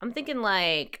 I'm thinking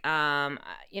like, I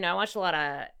watched a lot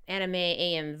of anime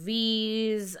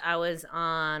AMVs. I was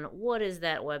on, what is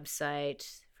that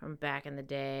website from back in the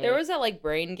day. There was that like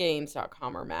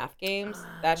braingames.com or math games.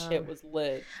 That shit was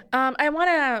lit. I want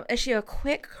to issue a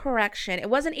quick correction. It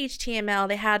wasn't HTML.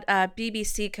 They had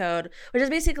BBC code, which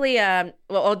is basically,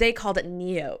 well, they called it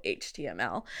Neo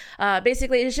HTML.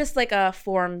 Basically, it's just like a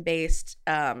form-based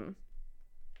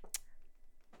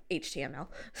HTML.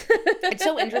 It's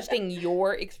so interesting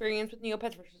your experience with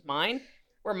Neopets versus mine,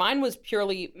 where mine was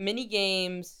purely mini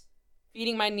games,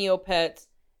 feeding my Neopets,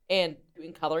 and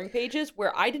doing coloring pages,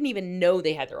 where I didn't even know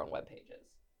they had their own web pages.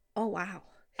 Oh, wow.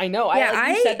 I know. Yeah,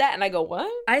 you said that, and I go, what?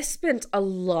 I spent a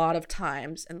lot of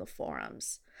times in the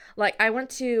forums. Like, I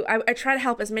tried to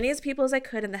help as many people as I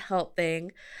could in the help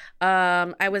thing.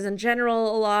 I was in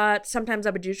general a lot. Sometimes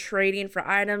I would do trading for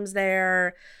items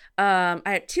there. I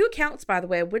had 2 accounts, by the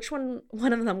way. Which one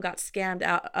of them got scammed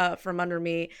out from under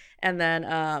me, and then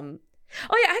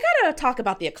oh yeah, I gotta talk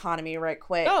about the economy right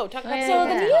quick. Oh, talk about So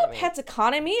the Neopets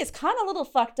economy is kind of a little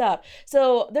fucked up.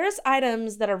 So there's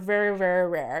items that are very, very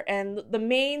rare, and the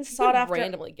main sought after.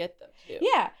 Randomly get them too.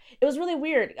 Yeah, it was really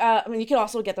weird. I mean, you could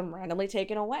also get them randomly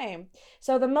taken away.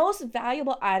 So the most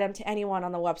valuable item to anyone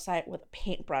on the website were the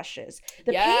paintbrushes.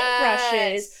 The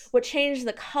paintbrushes would change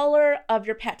the color of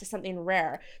your pet to something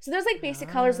rare. So there's like basic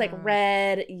colors like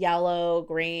red, yellow,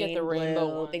 green, Get the blue,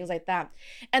 rainbow one. things like that.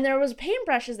 And there was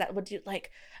paintbrushes that would do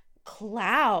like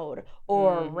cloud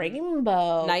or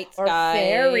rainbow Night or sky.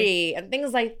 fairy and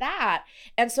things like that.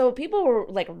 And so people were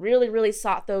like really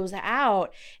sought those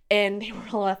out, and they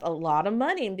were worth a lot of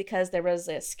money because there was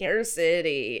a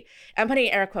scarcity. I'm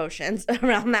putting air quotations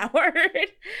around that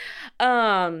word.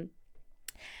 And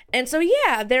so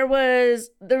yeah, there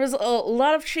was a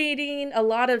lot of cheating.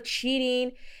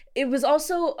 It was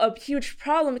also a huge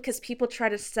problem because people try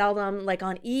to sell them like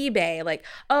on eBay, like,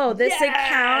 oh, this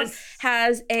account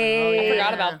has I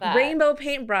forgot about that. rainbow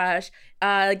paintbrush.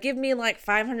 Give me like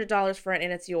 $500 for it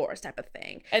and it's yours, type of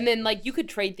thing. And then like you could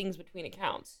trade things between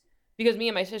accounts, because me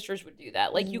and my sisters would do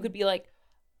that. Like you could be like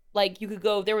you could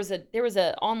go. There was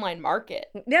a online market.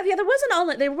 Yeah,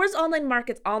 there was online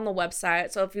markets on the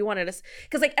website. So if you wanted to,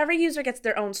 because like every user gets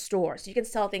their own store, so you can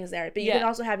sell things there, but you can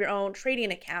also have your own trading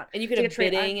account, And you could have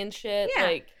bidding and shit. Yeah.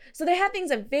 Like, so they had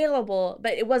things available,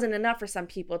 but it wasn't enough for some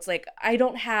people. It's like, I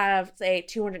don't have, say,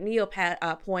 200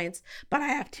 Neopet points, but I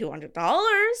have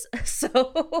 $200.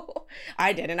 So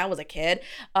I didn't. I was a kid.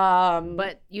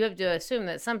 But you have to assume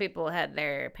that some people had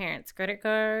their parents' credit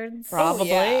cards.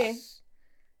 Probably.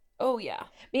 Oh yeah.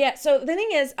 But yeah, so the thing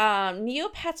is,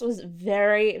 Neopets was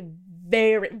very,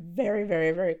 very, very,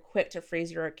 very, very quick to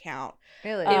freeze your account.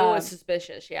 Really? It was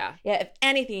suspicious. Yeah. Yeah, if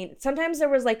anything, sometimes there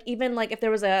was like, even like if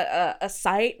there was a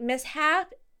site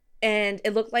mishap and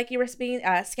it looked like you were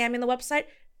scamming the website,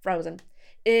 frozen.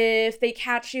 If they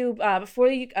catch you before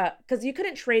you, because you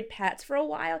couldn't trade pets for a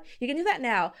while, you can do that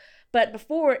now. But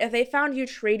before, if they found you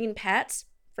trading pets,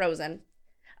 frozen.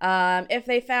 If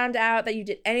they found out that you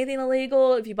did anything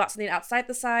illegal, if you bought something outside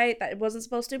the site that it wasn't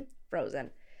supposed to, frozen.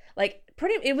 Like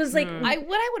it was like What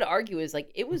I would argue is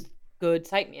like it was good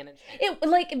site management. it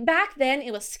like back then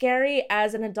it was scary.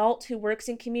 As an adult who works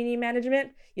in community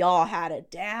management, y'all had it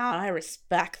down. I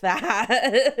respect that.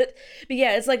 But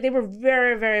yeah, it's like they were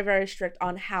very, very, very strict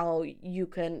on how you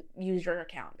can use your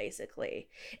account basically,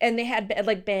 and they had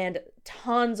like banned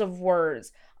tons of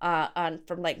words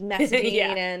from like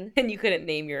messaging and you couldn't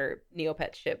name your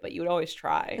Neopet shit, but you would always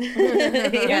try.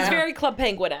 It was very Club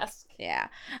Penguin-esque. Yeah.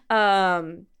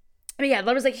 But yeah,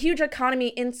 there was like huge economy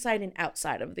inside and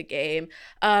outside of the game.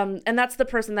 And that's the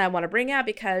person that I want to bring out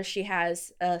because she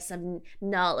has some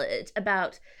knowledge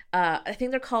about, I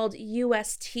think they're called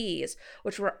USTs,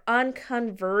 which were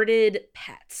unconverted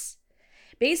pets.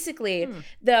 Basically,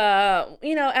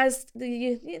 as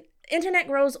the internet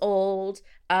grows old,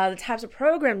 the types of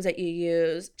programs that you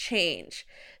use change.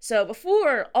 So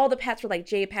before, all the pets were like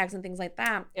JPEGs and things like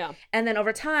that. Yeah. And then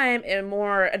over time, in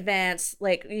more advanced,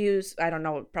 like I don't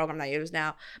know what program they use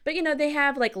now, but they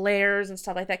have like layers and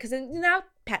stuff like that. Because now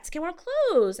pets can wear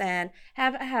clothes and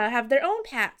have their own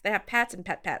pets. They have pets and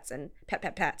pets and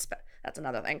pets, but that's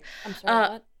another thing. I'm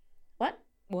sorry, What?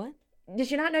 Did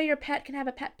you not know your pet can have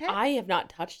a pet? I have not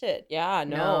touched it. Yeah,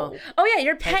 no. Oh yeah,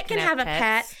 your pet Pets can can have have a pet,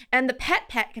 pets. and the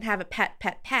pet can have a pet.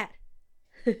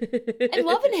 I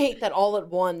love and hate that all at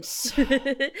once.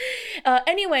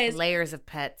 Anyways, Layers of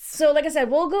pets. so like I said,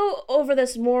 we'll go over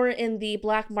this more in the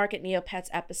Black Market Neopets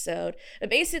episode. But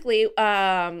basically,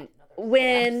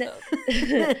 when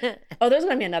there's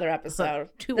gonna be another episode.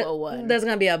 201. There's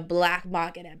gonna be a Black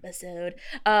Market episode.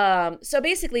 So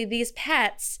basically, these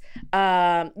pets,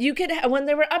 you could when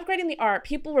they were upgrading the art,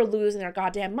 people were losing their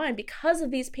goddamn mind because of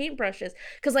these paintbrushes.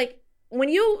 Because like when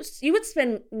you would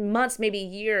spend months, maybe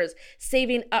years,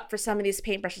 saving up for some of these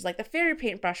paintbrushes, like the fairy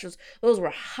paintbrushes, those were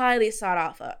highly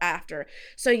sought after.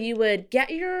 So you would get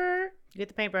You get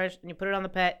the paintbrush and you put it on the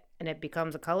pet, and it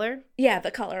becomes a color. yeah,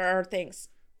 the color or things.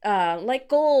 Like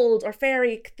gold or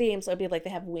fairy themes, so it'd be like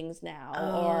they have wings now.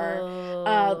 Or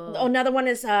another one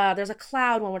is there's a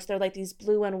cloud one, which they're like these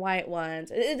blue and white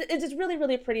ones. It's just really,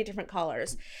 really pretty different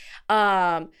colors.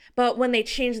 But when they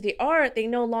changed the art, they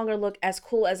no longer look as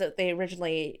cool as they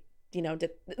originally,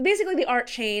 did. Basically, the art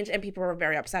changed, and people were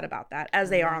very upset about that, as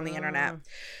they are on the internet.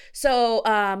 So,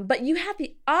 but you have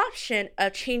the option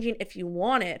of changing if you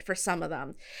wanted for some of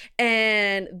them,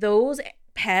 and those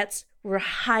pets were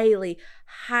highly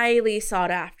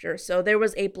sought after. So there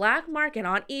was a black market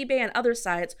on eBay and other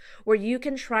sites where you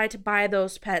can try to buy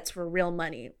those pets for real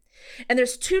money. And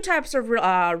there's two types of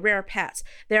rare pets.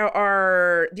 There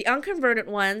are the unconverted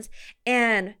ones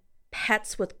and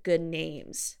pets with good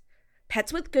names.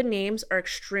 Pets with good names are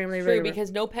extremely True, really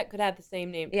because no pet could have the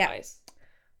same name twice.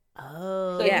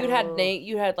 Oh. So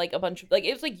you had like a bunch of like,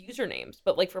 it was like usernames,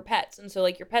 but like for pets. And so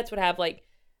like your pets would have like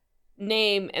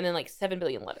name and then like 7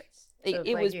 billion letters. So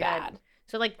It like was you bad. had-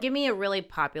 So like, give me a really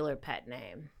popular pet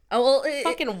name. Oh, well,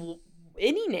 Fucking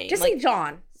any name. just like say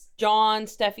John. John,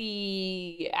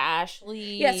 Steffi,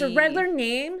 Ashley. Yeah, so regular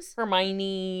names.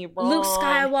 Hermione, Ron, Luke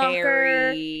Skywalker.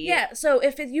 Harry. Yeah, so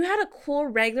if you had a cool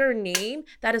regular name,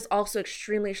 that is also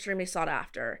extremely sought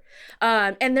after.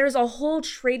 And there's a whole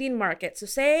trading market. So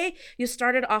say you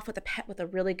started off with a pet with a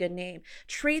really good name.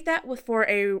 Trade that for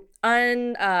a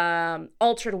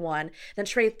unaltered one, then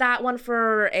trade that one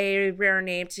for a rare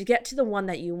name to get to the one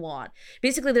that you want.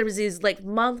 Basically, there was these like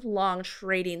month-long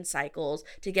trading cycles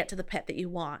to get to the pet that you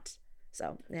want.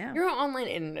 So, yeah. Your online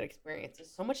internet experience is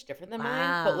so much different than mine,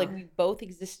 Wow. but like we both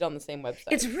existed on the same website.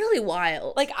 It's really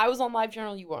wild. like I was on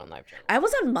LiveJournal, you were on LiveJournal. I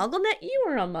was on MuggleNet, you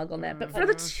were on MuggleNet, but for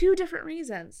the two different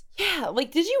reasons. Yeah, like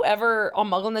did you ever on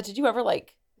MuggleNet? Did you ever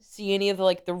like see any of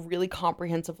the really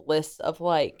comprehensive lists of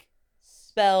like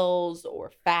spells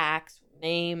or facts,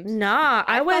 names? Nah,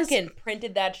 I was fucking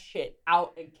printed that shit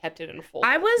out and kept it in a folder.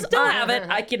 I was Still on- have it.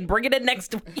 I can bring it in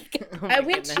next week. Oh my I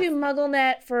went goodness. to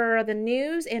MuggleNet for the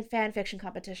news and fan fiction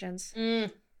competitions.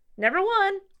 Never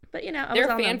won, but I was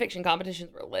Their on fan them. fiction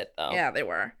competitions were lit though. Yeah, they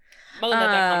were.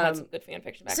 MuggleNet.com had some good fan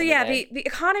fiction back So in yeah, the day. the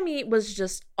economy was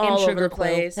just all over the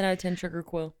place. 10 out of 10 Sugar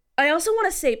Quill. I also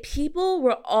want to say people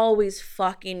were always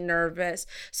fucking nervous.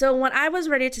 So when I was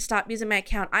ready to stop using my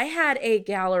account, I had a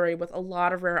gallery with a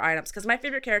lot of rare items because my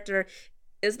favorite character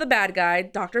is the bad guy,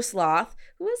 Dr. Sloth,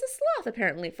 who is a sloth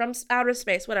apparently from outer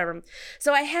space, whatever.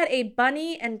 So I had a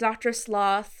Bunny and Dr.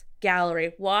 Sloth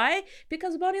gallery. Why?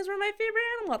 Because bunnies were my favorite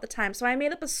animal at the time. So I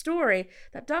made up a story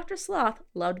that Dr. Sloth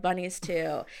loved bunnies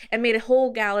too and made a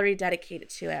whole gallery dedicated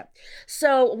to it.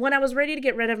 So when I was ready to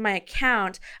get rid of my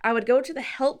account, I would go to the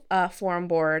help forum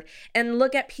board and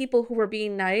look at people who were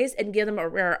being nice and give them a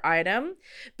rare item.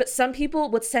 But some people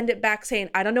would send it back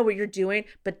saying, I don't know what you're doing,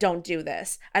 but don't do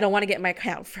this. I don't want to get my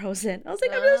account frozen. I was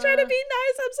like, I'm just trying to be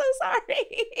nice. I'm so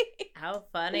sorry. How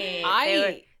funny.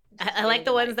 I I like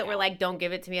the my ones that were account. like, don't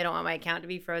give it to me. I don't want my account to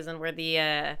be frozen. Where the,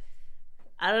 I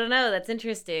don't know. That's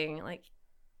interesting. Like,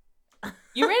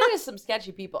 You ran into some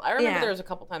sketchy people. I remember Yeah. there was a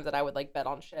couple times that I would like bet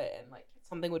on shit and like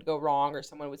something would go wrong or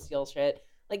someone would steal shit.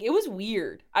 Like it was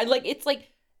weird.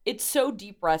 It's so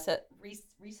deep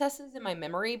recesses in my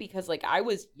memory because like I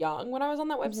was young when I was on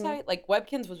that website. Like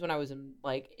Webkins was when I was in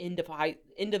like end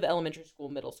of elementary school,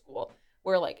 middle school,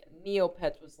 where like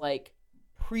Neopets was like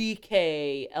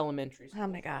pre-K elementary school. Oh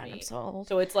my God, for me. I'm so old.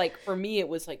 So it's like for me, it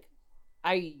was like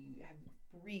I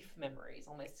have brief memories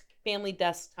on my family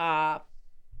desktop,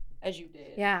 as you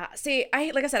did. Yeah. See,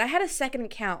 like I said, I had a second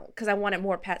account because I wanted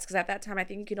more pets. Because at that time, I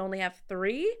think you could only have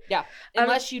 3. Yeah,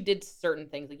 unless you did certain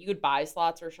things, like you could buy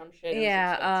slots or some shit. It was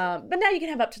Yeah. expensive. But now you can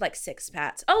have up to like 6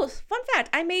 pets. Oh, fun fact!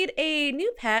 I made a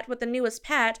new pet with the newest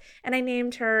pet, and I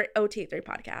named her OT3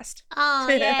 Podcast. oh,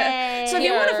 yay. So if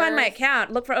you want to find my Yes.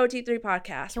 account, look for OT3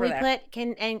 Podcast. Can We're we there.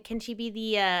 put, can she be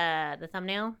the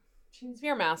thumbnail? She needs to be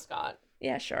our mascot.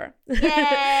 Yeah, sure.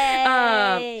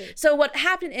 Yay. So what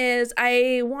happened is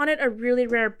I wanted a really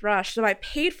rare brush, so I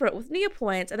paid for it with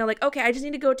Neopoints, and they're like, okay, I just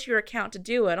need to go to your account to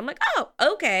do it. I'm like, oh,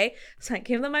 okay. So I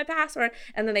gave them my password,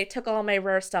 and then they took all my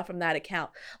rare stuff from that account.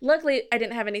 Luckily, I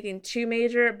didn't have anything too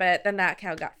major, but then that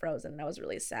account got frozen, and I was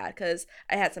really sad because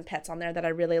I had some pets on there that I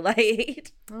really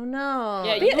liked. Oh, no.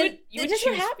 Yeah, But you yeah, would it you would just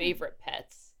what choose happened. favorite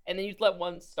pets, and then you'd let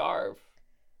one starve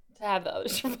to have the other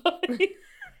survive.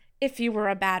 If you were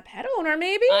a bad pet owner,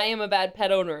 maybe. I am a bad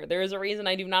pet owner. There is a reason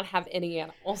I do not have any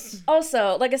animals.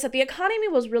 Also, like I said, the economy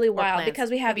was really wild plants.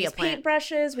 because we have Maybe a these plant.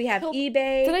 paintbrushes, we have Killed-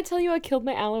 eBay. Did I tell you I killed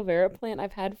my aloe vera plant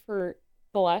I've had for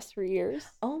the last 3 years.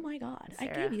 Oh my God, I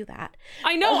Sarah. gave you that.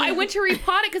 I know. I went to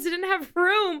repot it because it didn't have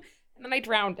room, and then I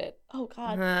drowned it. Oh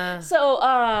God. Uh,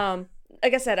 So,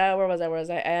 like I said, where was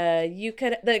I? You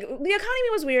could the economy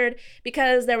was weird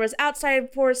because there was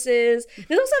outside forces.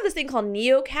 They also have this thing called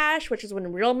neocash, which is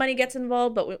when real money gets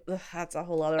involved, but that's a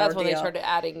whole other. That's when they ordeal. started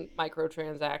adding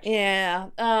microtransactions. Yeah.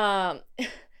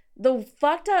 The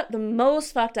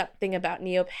most fucked up thing about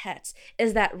Neopets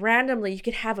is that randomly you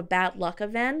could have a bad luck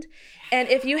event, and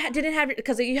if you didn't have,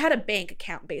 because you had a bank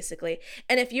account basically,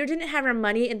 and if you didn't have your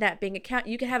money in that bank account,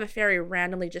 you could have a fairy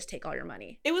randomly just take all your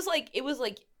money. It was like it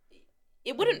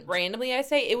wouldn't randomly. I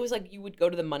say it was like you would go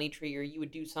to the money tree or you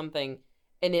would do something,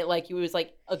 and it was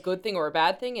like a good thing or a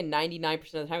bad thing, and 99%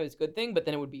 of the time it was a good thing, but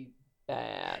then it would be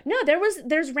bad. No,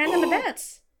 there's random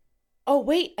events. Oh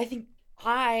wait, I think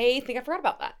I forgot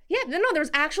about that. Yeah, no, there was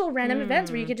actual random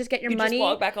events where you could just get your You money. just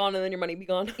log back on and then your money be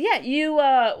gone. Yeah,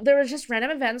 there was just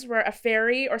random events where a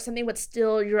fairy or something would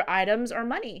steal your items or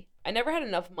money. I never had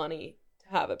enough money to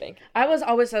have a bank. I was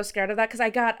always so scared of that because I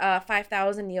got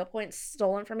 5,000 Neopoints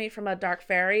stolen from me from a dark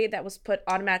fairy that was put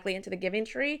automatically into the giving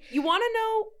tree. You want to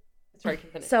know? Sorry,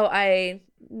 continue. So I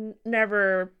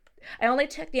only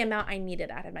took the amount I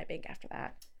needed out of my bank after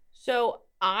that. So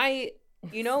like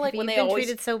when you've they been always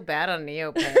treated so bad on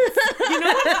Neopets.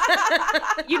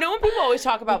 you know when people always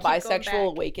talk about keep going bisexual back.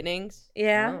 awakenings?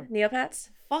 Yeah, Oh. Neopets.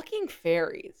 Fucking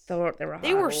fairies. They were hot.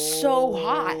 They were so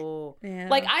hot. Oh. Yeah.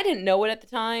 Like I didn't know it at the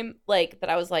time. Like that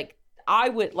I was like I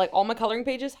would like all my coloring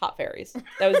pages hot fairies.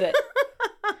 That was it.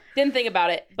 Didn't think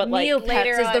about it, but like Neopets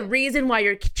later is the on, reason why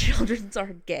your children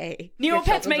are gay. Your Neopets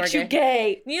children makes are you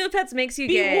gay. Neopets makes you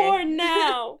Be gay. warned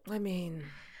now. I mean,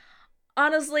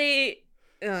 Honestly,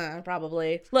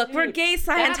 probably. Look, we're Dude, gay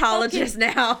that Scientologists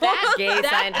now. gay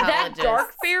that Scientologists.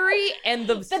 dark fairy and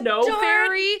the snow dark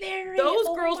fairy, fairy, those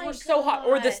oh girls my were so hot.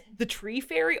 Or God. the tree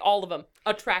fairy, all of them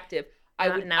attractive. I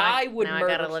would now I murder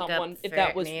gotta look someone up if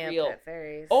that was Neopet real.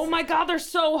 fairies. Oh my god, they're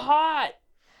so hot.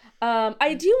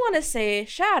 I do want to say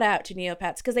shout out to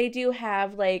Neopets because they do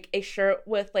have like a shirt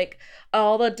with like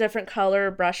all the different color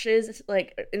brushes,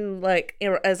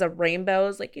 as a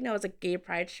rainbows, as a gay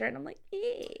pride shirt. And I'm like,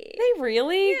 yay. They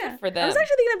really? Yeah. Good for them. I was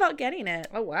actually thinking about getting it.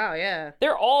 Oh wow, yeah.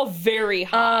 They're all very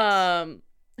hot.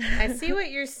 I see what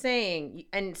you're saying.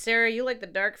 And Sarah, you like the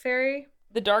dark fairy?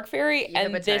 The dark fairy You have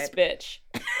and a this type. bitch.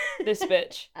 This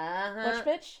bitch. Uh-huh. Which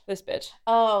bitch? This bitch.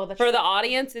 Oh, For the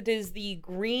audience, it is the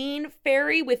green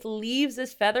fairy with leaves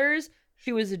as feathers.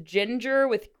 She was a ginger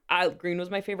with green was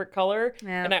my favorite color,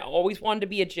 Yeah. and I always wanted to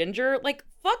be a ginger. Like,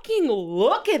 fucking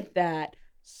look at that.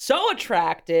 So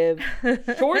attractive.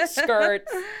 Short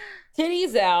skirts,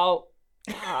 titties out.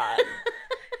 God.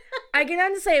 I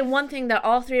can say one thing that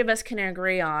all three of us can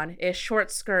agree on is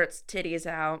short skirts, titties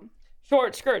out.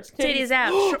 Short skirts, Titties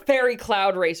out. Fairy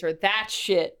Cloud Racer. That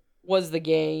shit was the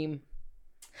game.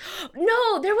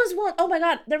 No, there was one. Oh my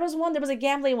god, there was one. There was a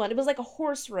gambling one. It was like a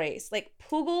horse race, like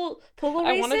Poogle races.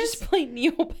 I want to just play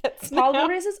Neopets Poggle now.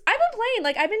 races. I've been playing.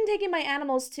 Like I've been taking my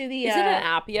animals to the. Is it an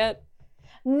app yet?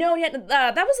 No, yet.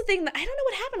 That was the thing. I don't know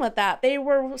what happened with that. They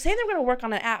were saying they were going to work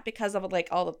on an app because of like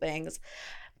all the things.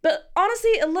 But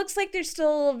honestly, it looks like they're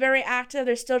still very active.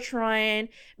 They're still trying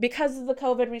because of the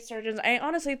COVID resurgence. I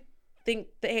honestly think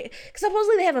cause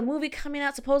supposedly they have a movie coming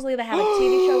out. Supposedly they have a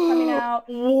TV show coming out.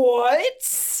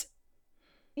 What?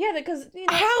 Yeah, because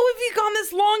How have you gone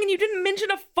this long and you didn't mention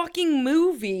a fucking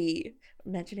movie?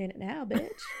 mentioning it now,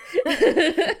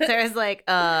 bitch. Sarah's like,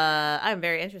 I'm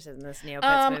very interested in this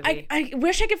Neopets movie. I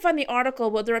wish I could find the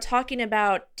article where they were talking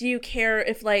about, do you care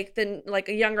if like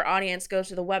a younger audience goes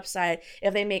to the website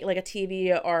if they make like a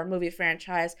TV or a movie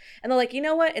franchise? And they're like, you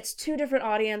know what? It's two different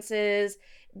audiences.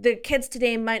 The kids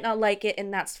today might not like it,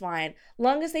 and that's fine.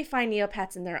 Long as they find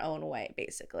Neopets in their own way,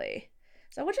 basically.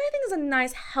 So, which I think is a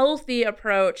nice, healthy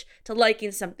approach to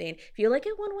liking something. If you like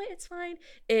it one way, it's fine.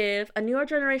 If a newer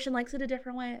generation likes it a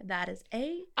different way, that is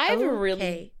I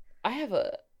have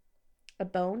a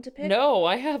bone to pick. No,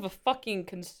 I have a fucking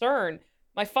concern.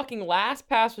 My fucking last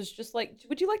pass was just like,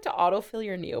 would you like to autofill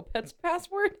your Neopets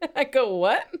password? I go,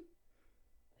 what?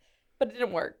 But it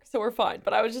didn't work, so we're fine.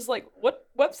 But I was just like, what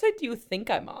website do you think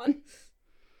I'm on?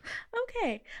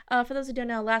 Okay. For those who don't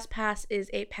know, LastPass is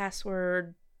a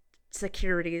password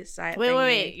security site.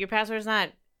 Wait. Your password's not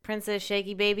Princess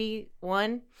Shaky Baby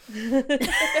 1?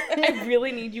 I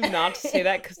really need you not to say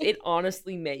that because it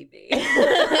honestly may be.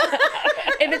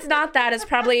 If it's not that, it's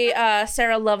probably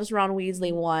Sarah Loves Ron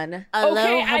Weasley 1.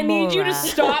 Okay, I need you to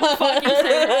stop fucking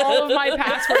saying all of my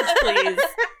passwords, please.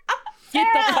 Get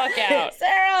the fuck out.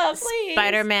 Sarah, please.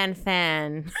 Spider-Man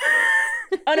fan.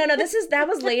 Oh no, that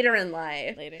was later in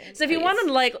life. So if you want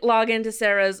to like log into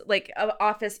Sarah's like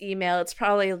office email, it's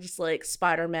probably just like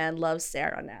Spider-Man loves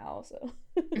Sarah now. So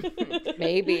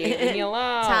Maybe. Leave me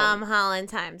alone. Tom Holland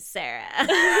times Sarah.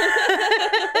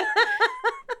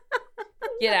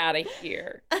 Get out of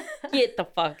here. Get the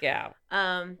fuck out.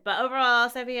 But overall,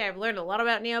 Sophie, I've learned a lot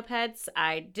about Neopets.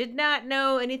 I did not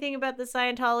know anything about the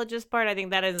Scientologist part. I think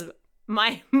that is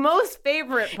my most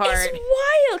favorite part. It's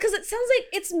wild because it sounds like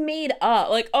it's made up.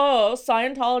 Like, oh,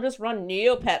 Scientologists run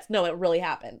Neopets. No, it really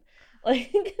happened.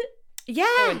 Like, yeah.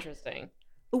 So interesting.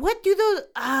 What do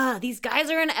those? These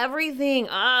guys are in everything.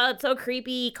 It's so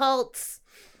creepy. Cults,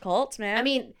 man. I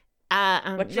mean,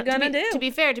 what you gonna do? To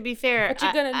be fair, What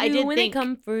you gonna do when they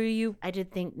come for you? I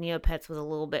did think Neopets was a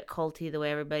little bit culty the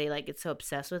way everybody like gets so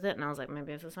obsessed with it, and I was like,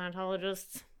 maybe it's a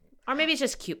Scientologist, or maybe it's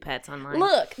just cute pets online.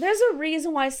 Look, there's a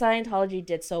reason why Scientology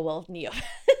did so well with Neopets.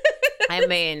 I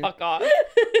mean, Fuck off.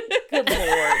 Good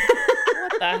lord.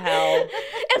 What the hell?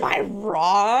 Am I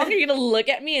wrong? You're gonna look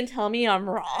at me and tell me I'm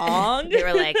wrong? they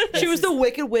were like, She was the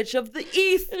Wicked Witch of the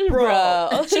East, bro.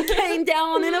 Bro. She came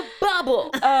down in a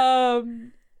bubble.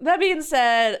 That being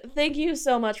said, thank you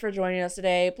so much for joining us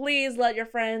today. Please let your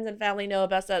friends and family know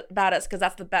about us because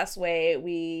that's the best way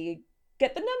we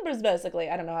get the numbers, basically.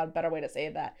 I don't know how a better way to say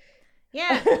that.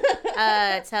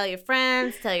 Yeah. Tell your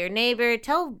friends, tell your neighbor,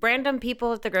 tell random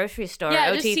people at the grocery store.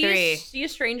 Yeah, OT3. just see a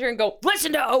stranger and go,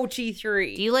 listen to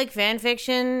OT3. Do you like fan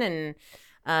fiction and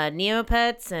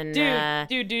Neopets and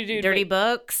Dude, dirty wait.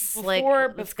 books?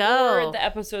 Before Let's go. the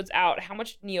episode's out, how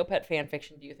much Neopet fan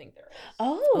fiction do you think there is?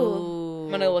 Oh.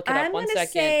 I'm gonna look it up. I'm One gonna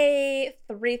second. say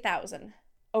 3,000.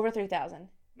 Over 3,000.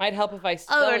 Might help if I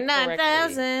spell Over it correctly.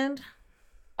 9,000.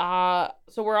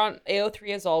 So we're on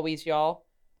AO3 as always, y'all.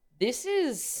 This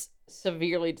is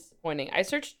severely disappointing. I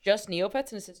searched just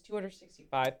Neopets and it says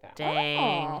 265 pounds. Dang.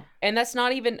 Oh. And that's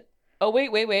not even. Oh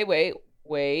wait.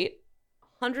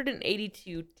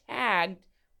 182 tagged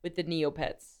with the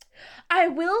Neopets. I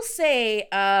will say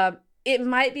it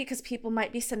might be because people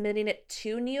might be submitting it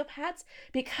to Neopets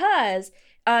because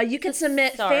you can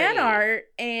submit fan art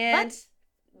and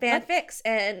fanfics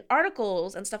and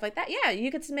articles and stuff like that. Yeah,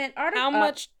 you could submit articles. How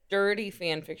much dirty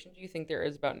fan fiction do you think there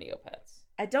is about Neopets?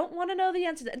 I don't want to know the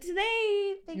answer. Do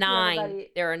they? Thank you, 9. everybody.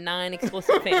 There are 9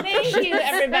 explicit fan Thank you,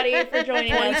 everybody, for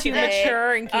joining Way us too today.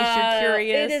 mature, in case you're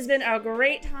curious. It has been a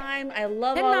great time. I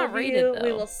love They're all not of rated, you. though.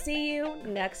 We will see you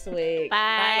next week.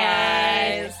 Bye,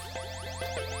 guys.